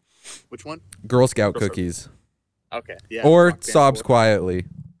Which one? Girl Scout Girl Scout. Cookies. Okay. Yeah. Or Rock Band Sobs 4. Quietly.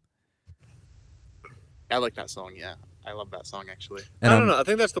 I like that song, yeah. I love that song, actually. And I don't know. I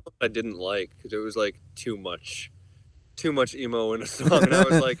think that's the one I didn't like because it was like too much emo in a song, and I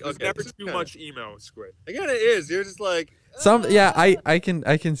was like, There's okay, never this is too kinda- much emo, Squid. Again, it is. You're just like Yeah, I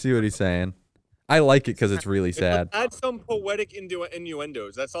can see what he's saying. I like it because it's really It's like, sad. add some poetic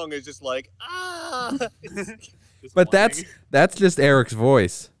innuendos. That song is just like Just But whining. that's just Eric's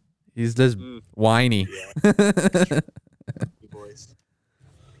voice. He's just whiny. Yeah. Voice.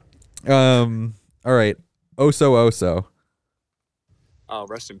 All right. Oso Oso. Oh,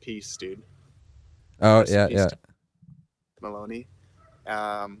 rest in peace, dude. Oh Rest in yeah, peace yeah. to Maloney.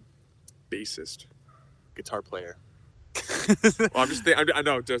 Bassist. Guitar player. Well, I'm just I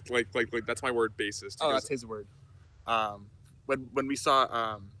know, just like that's my word, bassist. Oh, because- that's his word. When we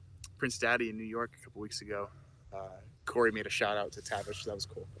saw Prince Daddy in New York a couple weeks ago, Corey made a shout out to Tavish. That was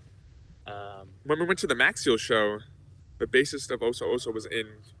cool. When we went to the Maxiel show, the bassist of Oso Oso was in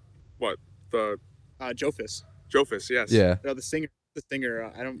the Jofis. Jofis, yes. Yeah. No, the singer.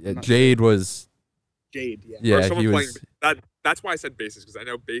 I don't. Yeah, I'm not Jade was. sure. Jade. Yeah. Or Yeah, someone he playing was. that's why I said bassist, because I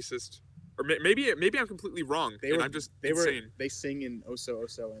know bassist, or maybe I'm completely wrong, and I'm just insane. They sing in Oso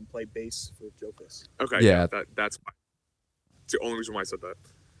Oso and play bass for Jofis. Okay, Yeah. that's why. It's the only reason why I said that.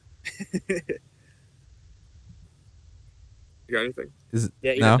 You got anything?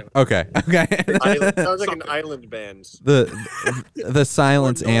 Yeah. No. Okay. Okay. sounds like an island band. the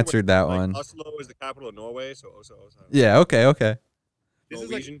silence Or Norway, answered that like, one. Oslo is the capital of Norway, so Oso Oso. Yeah. Okay. Okay.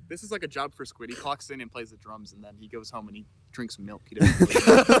 Norwegian. This is like a job for Squid. He clocks in and plays the drums, and then he goes home and he drinks milk. He doesn't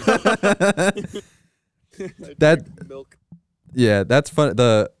That. Milk. Yeah, that's fun.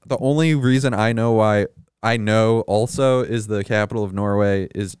 The only reason I know why I know also is the capital of Norway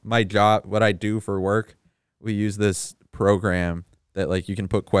is my job. What I do for work, we use this program that like you can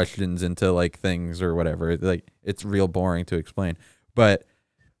put questions into like things or whatever. Like it's real boring to explain, but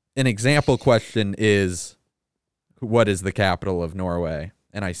an example question is, what is the capital of Norway?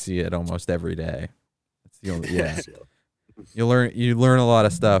 And I see it almost every day. It's the only you learn a lot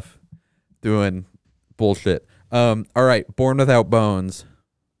of stuff doing bullshit. All right, Born Without Bones.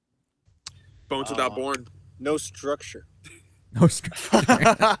 Bones Without Born. No structure. No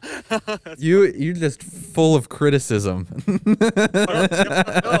structure. You just full of criticism. No,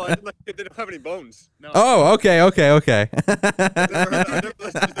 I didn't have any bones. No, Oh, okay. I never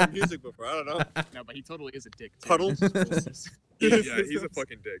listened to their music before. I don't know. no, but he totally is a dick. too. Puddles? Yeah, he's a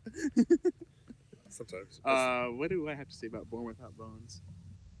fucking dick. Sometimes. What do I have to say about Born Without Bones?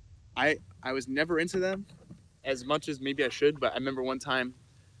 I was never into them, as much as maybe I should, but I remember one time,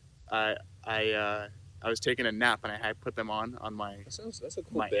 I was taking a nap and I put them on my That's a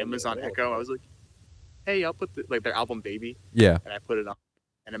cool my band Amazon name. Echo. I was like, hey, I'll put their album Baby, Yeah. and I put it on.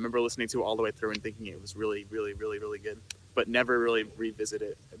 And I remember listening to it all the way through and thinking it was really, really, really, really good, but never really revisit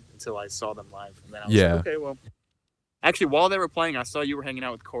it until I saw them live. And then I was like, okay, well, actually, while they were playing, I saw you were hanging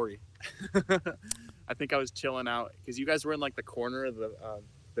out with Corey. I think I was chilling out because you guys were in like the corner of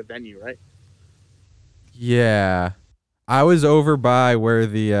the venue, right? Yeah. I was over by where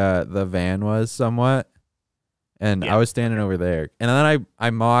the van was somewhat, and I was standing over there. And then I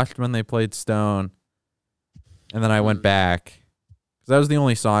moshed when they played Stone, and then I went back. Because that was the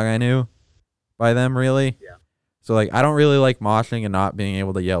only song I knew by them, really. Yeah. So, like, I don't really like moshing and not being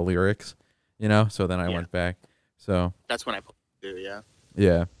able to yell lyrics, you know? So then I went back. So. That's when I put it, yeah.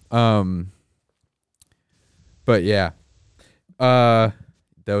 Yeah. But, yeah. That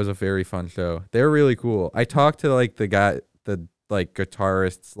was a very fun show. They're really cool. I talked to, like, the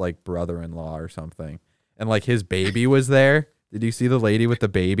guitarist's, like, brother-in-law or something. And, like, his baby was there. Did you see the lady with the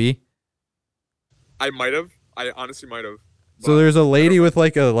baby? I might have. I honestly might have. So there's a lady with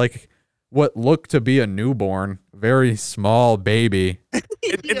like what looked to be a newborn, very small baby.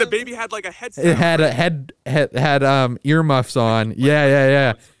 And the baby had like a headset. It had a had earmuffs on.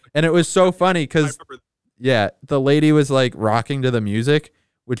 Yeah. And it was so funny because the lady was like rocking to the music,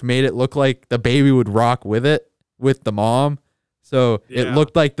 which made it look like the baby would rock with it with the mom. So it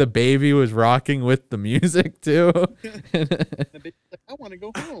looked like the baby was rocking with the music too. The baby's like, I want to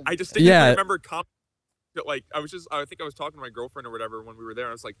go home. I just remember like I think I was talking to my girlfriend or whatever when we were there.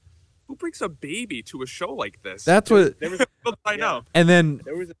 And I was like, who brings a baby to a show like this? That's what I know. And then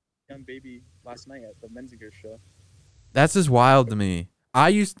there was a young baby last night at the Menzinger show. That's just wild to me.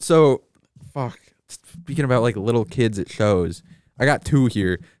 Speaking about like little kids at shows, I got two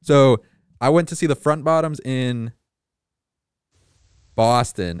here. So I went to see the Front Bottoms in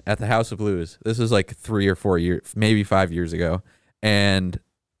Boston at the House of Blues. This was like 3 or 4 years, maybe 5 years ago. And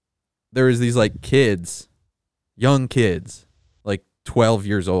there was these like kids, young kids, like 12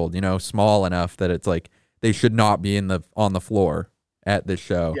 years old, you know, small enough that it's like they should not be on the floor at this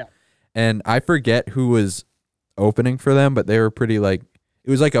show. Yeah. And I forget who was opening for them, but they were pretty like, it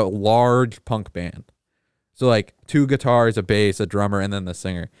was like a large punk band. So like 2 guitars, a bass, a drummer, and then the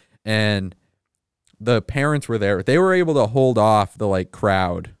singer. And the parents were there. They were able to hold off the like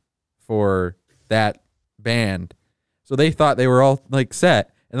crowd for that band. So they thought they were all like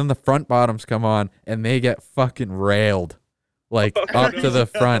set. And then the Front Bottoms come on and they get fucking railed like up to the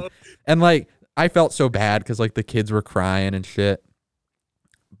front. And like I felt so bad because like the kids were crying and shit.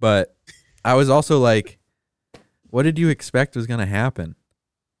 But I was also like, what did you expect was going to happen?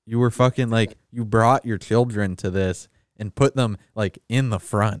 You were fucking like, you brought your children to this and put them like in the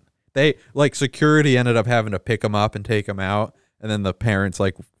front. They like security ended up having to pick them up and take them out. And then the parents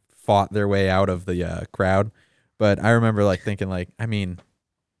like fought their way out of the crowd. But I remember like thinking like, I mean,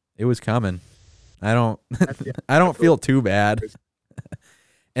 it was coming. I don't feel too bad.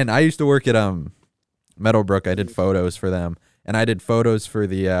 And I used to work at Meadowbrook. I did photos for them. And I did photos for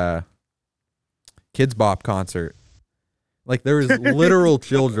the Kids Bop concert. Like there was literal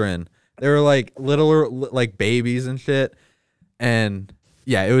children. They were like little like babies and shit. And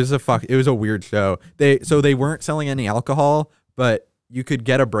yeah, it was a weird show. They weren't selling any alcohol, but you could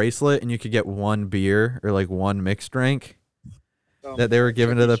get a bracelet and you could get 1 beer or like 1 mixed drink that they were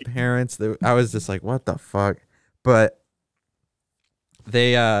giving to the parents. I was just like, what the fuck? But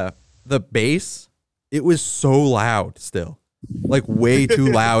they the bass, it was so loud still. Like way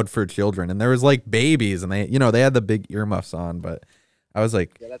too loud for children. And there was like babies and they had the big earmuffs on, but I was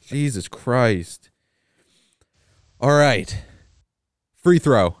like, Jesus Christ. All right. Free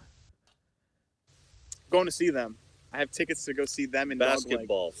throw. Going to see them. I have tickets to go see them in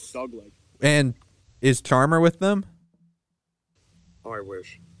basketball. Dogleg. And is Charmer with them? Oh, I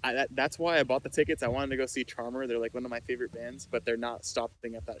wish. That's why I bought the tickets. I wanted to go see Charmer. They're like one of my favorite bands, but they're not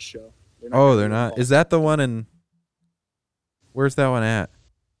stopping at that show. They're not. Is that the one in? Where's that one at?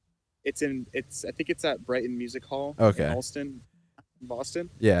 I think it's at Brighton Music Hall. Okay. In Boston.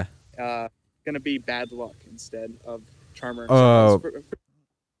 Yeah. Gonna be Bad Luck instead of Charmer.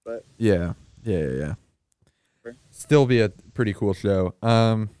 But yeah. Still be a pretty cool show.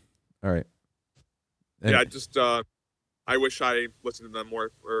 All right. And I wish I listened to them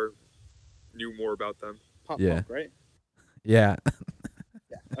more or knew more about them. Pop punk, right? Yeah.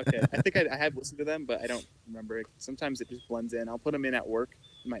 Yeah. Okay. I think I have listened to them, but I don't remember it. Sometimes it just blends in. I'll put them in at work,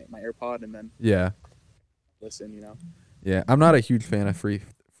 my AirPod, and then listen. Yeah, I'm not a huge fan of free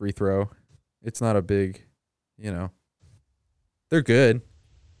throw. It's not a big, They're good.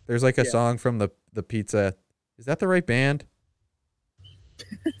 There's like a song from the pizza. Is that the right band?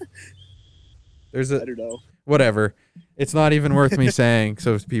 There's a I don't know. whatever. It's not even worth me saying,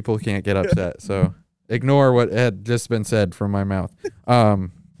 so people can't get upset. So ignore what had just been said from my mouth. All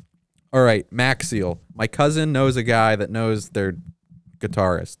right, Maxiel. My cousin knows a guy that knows their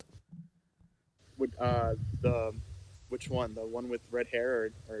guitarist. Would which one? The one with red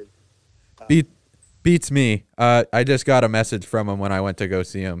hair or Beats me. I just got a message from him when I went to go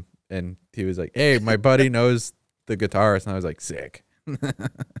see him, and he was like, "Hey, my buddy knows the guitarist," and I was like, "Sick."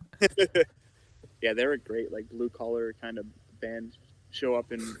 Yeah, they're a great like blue collar kind of band. Show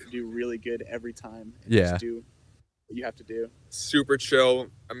up and do really good every time. And Yeah. just do what you have to do. Super chill,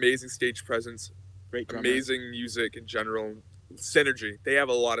 amazing stage presence, Great drummer. amazing music in general, synergy. They have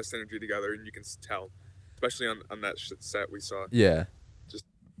a lot of synergy together, and you can tell, especially on that set we saw. Yeah.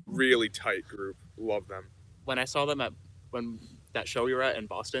 Really tight group. Love them. When I saw them when that show we were at in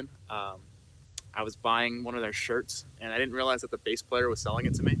Boston, I was buying one of their shirts and I didn't realize that the bass player was selling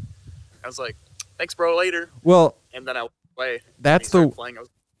it to me. I was like, "Thanks, bro. Later." Well, And then I went away. that's and he the started playing. I was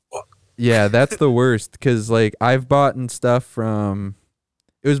yeah, that's the worst because like I've bought stuff from.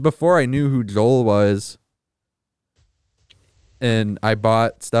 It was before I knew who Joel was, and I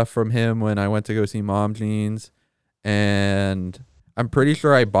bought stuff from him when I went to go see Mom Jeans, and I'm pretty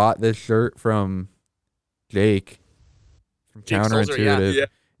sure I bought this shirt from Jake from Jake Sulzer, Counterintuitive. Yeah.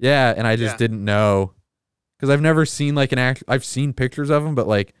 Yeah, and I just Yeah. didn't know because I've never seen like an act. I've seen pictures of him, but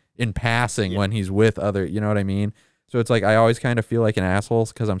like in passing Yeah. when he's with other, you know what I mean? So it's like I always kind of feel like an asshole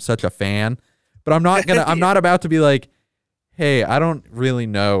because I'm such a fan. But I'm not gonna. I'm not about to be like, hey, I don't really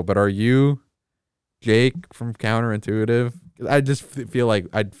know, but are you Jake from Counterintuitive? I just feel like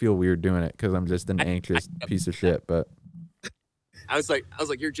I'd feel weird doing it because I'm just an anxious piece of shit. But I was like,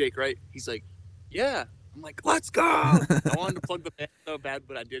 "You're Jake, right?" He's like, "Yeah." I'm like, "Let's go!" I wanted to plug the band so bad,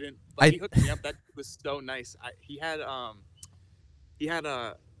 but I didn't. But he hooked me up. That was so nice. He had a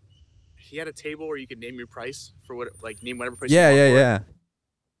table where you could name your price for name whatever price. yeah, you want yeah, for it.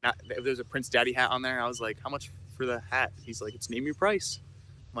 yeah. If there's a Prince Daddy hat on there, I was like, "How much for the hat?" He's like, "It's name your price."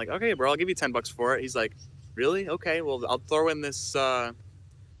 I'm like, "Okay, bro, I'll give you $10 for it." He's like, "Really? Okay, well, I'll throw in this." I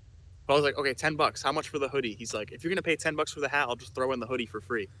was like, "Okay, $10. How much for the hoodie?" He's like, "If you're gonna pay $10 for the hat, I'll just throw in the hoodie for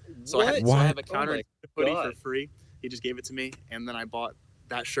free." So I have What? a counter hoodie God. for free. He just gave it to me, and then I bought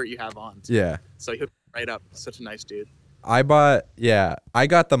that shirt you have on. Yeah. So he hooked me right up. Such a nice dude. I got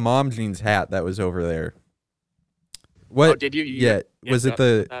the Mom Jeans hat that was over there. What? Oh, did you? Yeah. Was it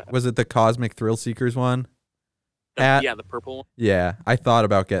the Cosmic Thrill Seekers one? Hat? Yeah, the purple one. Yeah, I thought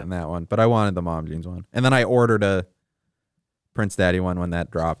about getting that one, but I wanted the Mom Jeans one. And then I ordered a Prince Daddy one when that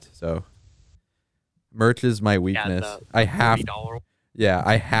dropped. So merch is my weakness. I have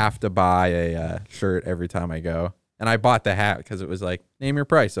to buy a shirt every time I go. And I bought the hat because it was like, name your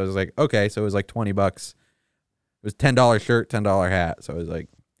price. So I was like, okay, so it was like $20. It was $10 shirt, $10 hat. So I was like,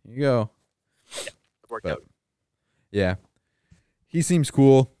 here you go. It worked But, out. yeah. He seems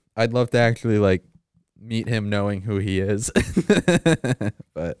cool. I'd love to actually like meet him knowing who he is.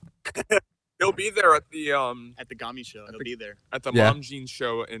 But He'll be there at the At the Gami show, he'll be there. Yeah. Mom Jeans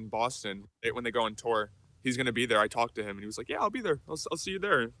show in Boston when they go on tour. He's gonna be there. I talked to him and he was like, "Yeah, I'll be there. I'll see you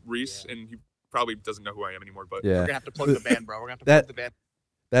there." Reese, and he probably doesn't know who I am anymore, but yeah. We're gonna have to plug the band, bro. We're gonna have to plug the band.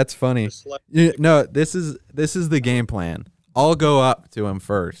 That's funny. No, this is the game plan. I'll go up to him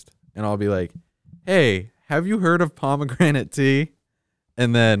first and I'll be like, "Hey, have you heard of Pomegranate Tea?"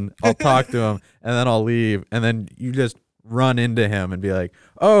 And then I'll talk to him and then I'll leave and then you just run into him and be like,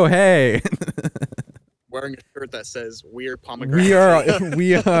 "Oh, hey." Wearing a shirt that says "We're Pomegranate."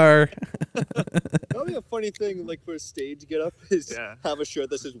 we are That'd be a funny thing, like for a stage get up, is Yeah. have a shirt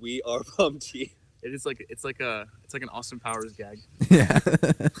that says "We are Pom Tea." It's like an Austin Powers gag. yeah.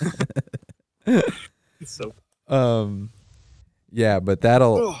 It's so Yeah, but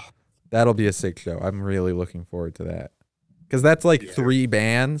that'll be a sick show. I'm really looking forward to that. Cuz that's like 3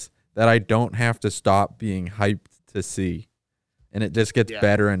 bands that I don't have to stop being hyped to see. And it just gets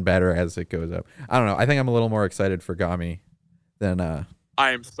better and better as it goes up. I don't know. I think I'm a little more excited for Gami than I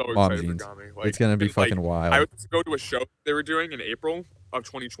am so Mom excited Jeans. for Gami. It's going to be fucking wild. I was to go to a show they were doing in April of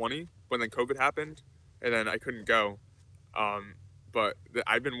 2020 when then COVID happened, and then I couldn't go. But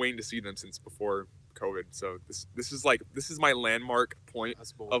I've been waiting to see them since before COVID. So this is my landmark point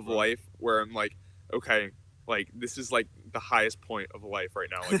of life where I'm like, okay, like this is like the highest point of life right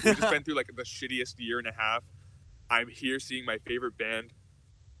now. Like we've just been through like the shittiest year and a half. I'm here seeing my favorite band.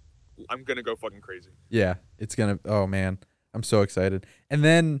 I'm gonna go fucking crazy. Yeah, it's going to oh man. I'm so excited. And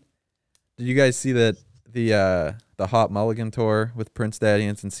then did you guys see that the Hot Mulligan tour with Prince Daddy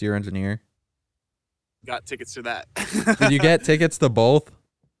and Sincere Engineer? got tickets to that. Did you get tickets to both?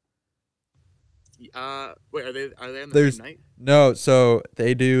 Wait, are they on the There's same night? no, so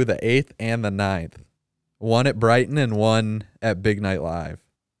they do the 8th and the 9th. One at Brighton and one at Big Night Live.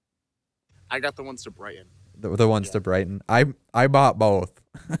 I got the ones to Brighton. The ones to Brighton. I bought both.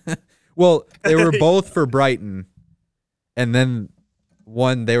 Well, they were both for Brighton, and then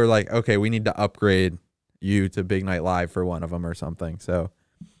one they were like, okay, we need to upgrade you to Big Night Live for one of them or something. So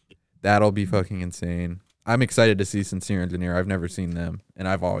that'll be fucking insane. I'm excited to see Sincere Engineer. I've never seen them, and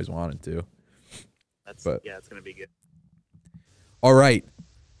I've always wanted to. It's gonna be good. All right.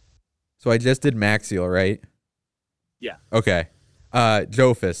 So I just did Maxiel, right? Yeah. Okay.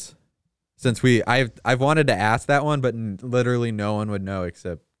 Jofus. Since I've wanted to ask that one, but literally no one would know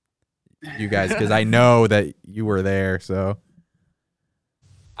except you guys, because I know that you were there. So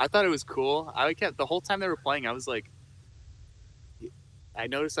I thought it was cool. I kept the whole time they were playing. I was like, I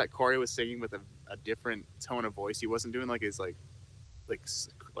noticed that Corey was singing with a different tone of voice. He wasn't doing like his like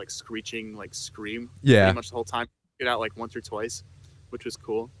screeching like scream. Yeah. Pretty much the whole time. Get out like once or twice, which was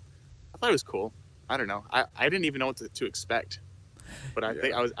cool. I thought it was cool. I don't know. I didn't even know what to expect. But I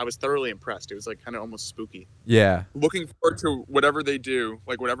think I was thoroughly impressed. It was like kind of almost spooky. yeah. Looking forward to whatever they do,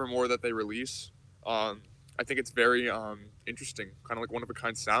 like whatever more that they release. I think it's very interesting, kind of like one of a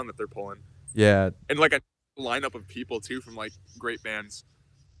kind sound that they're pulling, Yeah. and like a lineup of people too from like great bands.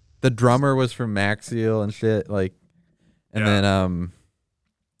 The drummer was from Maxiel and shit, like, and then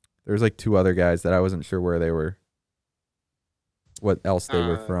there was like 2 other guys that I wasn't sure where they were, what else they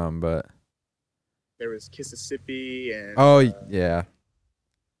were from, but There was Mississippi and yeah,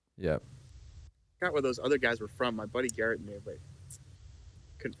 yep. I forgot where those other guys were from. My buddy Garrett knew, but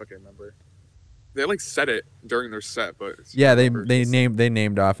couldn't fucking remember. They like said it during their set, but Yeah, they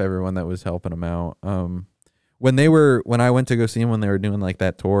named off everyone that was helping them out. When I went to go see him when they were doing like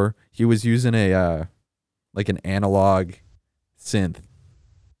that tour, he was using a like an analog synth.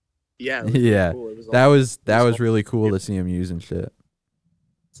 Yeah, it was Yeah, cool. It was that was really cool to see him using shit.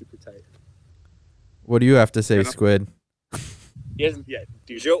 super tight. What do you have to say, Squid? He hasn't yet,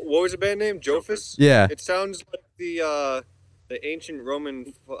 dude. What was the band name? Jofus? Yeah. It sounds like the ancient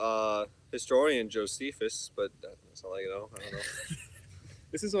Roman historian Josephus, but that's all I know. I don't know.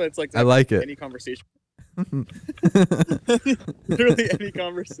 This is what it's like to I like it. any conversation. Literally any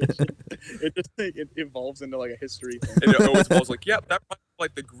conversation. It just like it evolves into like a history thing. and it always falls like, yep, that was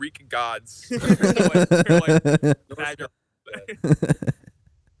like the Greek gods. They're like,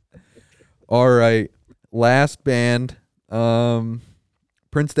 All right, last band,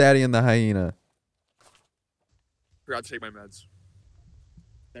 Prince Daddy and the Hyena. forgot to take my meds.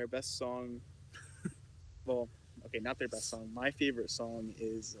 Their best song. Well, okay, not their best song. My favorite song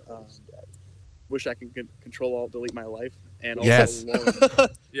is "Wish I Could Control Alt Delete My Life," and also Yes. Lauren.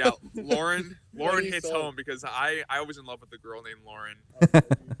 Yeah, Lauren Funny hits song. home because I was in love with a girl named Lauren.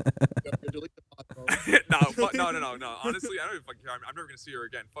 Delete the pod, bro. No. Honestly, I don't even fucking care. I'm never gonna see her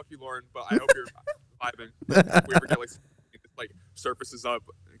again. Fuck you, Lauren. But I hope you're vibing. If we ever get like surfaces up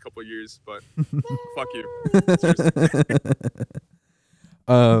in a couple of years, but fuck you.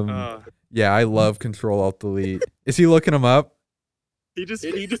 Seriously. Yeah, I love Control Alt Delete. Is he looking them up? He just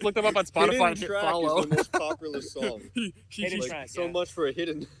looked them up on Spotify and hit Track follow. is the most popular song. Hidden Like, track, so yeah. much for a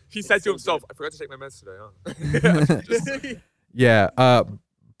hidden. He said to himself, "I forgot to take my meds today." Huh? Yeah,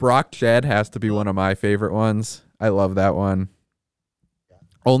 Brock Shed has to be one of my favorite ones. I love that one.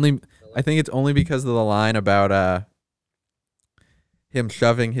 I think it's only because of the line about him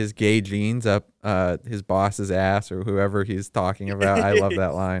shoving his gay jeans up his boss's ass or whoever he's talking about. I love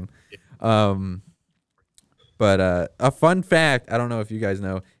that line. But a fun fact, I don't know if you guys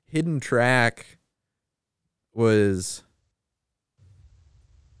know, Hidden Track was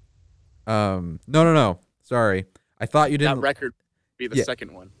no. Sorry. I thought you didn't That record would be the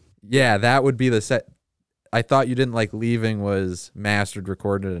second one. Yeah, that would be the set. I thought you didn't like Leaving was mastered,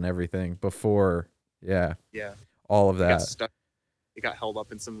 recorded, and everything before. Yeah. Yeah. All of It got that. stuck. It got held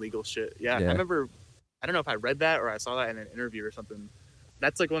up in some legal shit. Yeah, Yeah. I remember. I don't know if I read that or I saw that in an interview or something.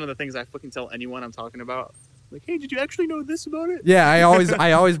 That's like one of the things I fucking tell anyone I'm talking about. Like, hey, did you actually know this about it? Yeah, I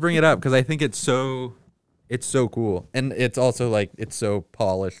always bring it up because I think it's so cool, and it's also like it's so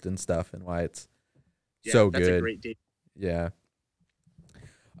polished and stuff, and why it's so that's good. a great date. Yeah.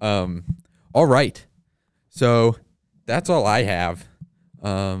 All right. So that's all I have.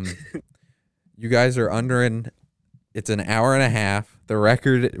 You guys are it's an hour and a half. The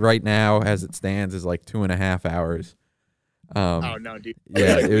record right now, as it stands, is like 2.5 hours. Oh no, dude.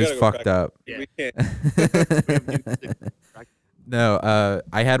 Yeah, it We was gotta go fucked back. up. Yeah. We can't. No,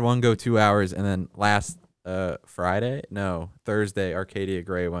 I had one go 2 hours, and then last Thursday, Arcadia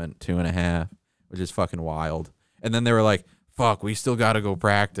Gray went 2.5, which is fucking wild. And then they were like, fuck, we still got to go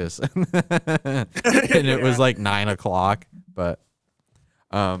practice. And it was like 9 o'clock. But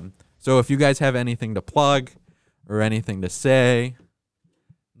so if you guys have anything to plug or anything to say,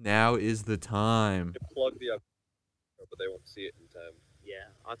 now is the time. Plug the but they won't see it in time. Yeah,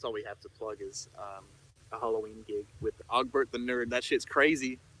 that's all we have to plug is a Halloween gig with Ogbert the Nerd. That shit's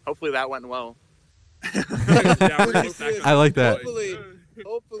crazy. Hopefully that went well. Yeah, we're gonna get back on I like that. Hopefully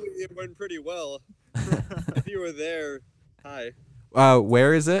it went pretty well. If you were there, hi.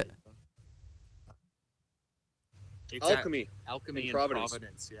 Where is it? It's Alchemy. Alchemy in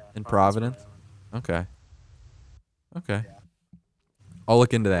Providence. Yeah. In Providence? Okay. Okay. I'll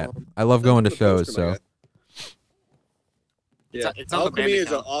look into that. I love going to shows, so. Yeah, it's on the Alchemy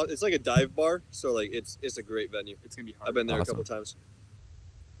is account. it's like a dive bar, so like it's a great venue. It's gonna be hard. I've been there Awesome. a couple times.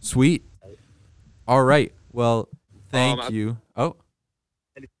 Sweet. All right. Well, thank you. Oh,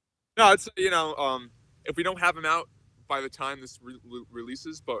 No, it's if we don't have them out by the time this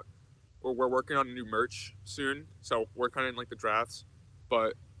releases, but we're working on new merch soon, so we're kind of in like the drafts.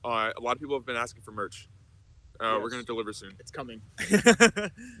 But a lot of people have been asking for merch. We're gonna deliver soon. It's coming.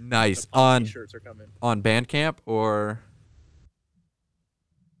 nice. The t-shirts are coming. On Bandcamp or?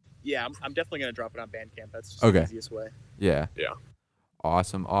 Yeah, I'm definitely gonna drop it on Bandcamp. That's just Okay. the easiest way. Yeah. Yeah.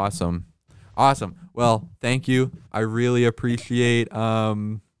 Awesome. Well, thank you. I really appreciate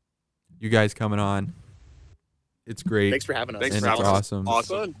you guys coming on. It's great. Thanks for having us. Thanks and for it's having us. awesome.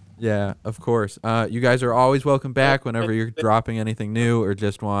 Awesome. Yeah, of course. You guys are always welcome back whenever you're dropping anything new or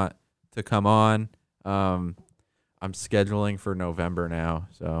just want to come on. I'm scheduling for November now,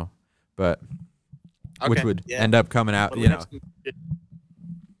 so which Okay, would yeah. end up coming out, Well, you know.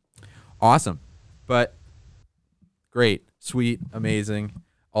 Awesome. But great, sweet, amazing.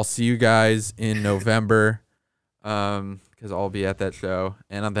 I'll see you guys in November because I'll be at that show.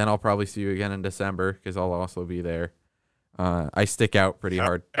 And then I'll probably see you again in December because I'll also be there. I stick out pretty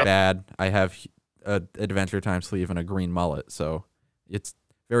hard bad. I have a Adventure Time sleeve and a green mullet, so it's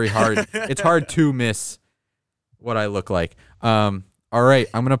very hard. It's hard to miss what I look like. All right,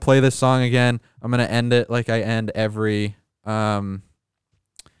 I'm going to play this song again. I'm going to end it like I end every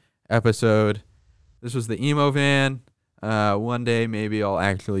episode. This was the emo van. One day maybe I'll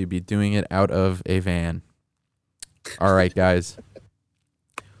actually be doing it out of a van. All right, guys.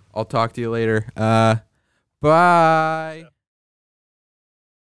 I'll talk to you later. Bye.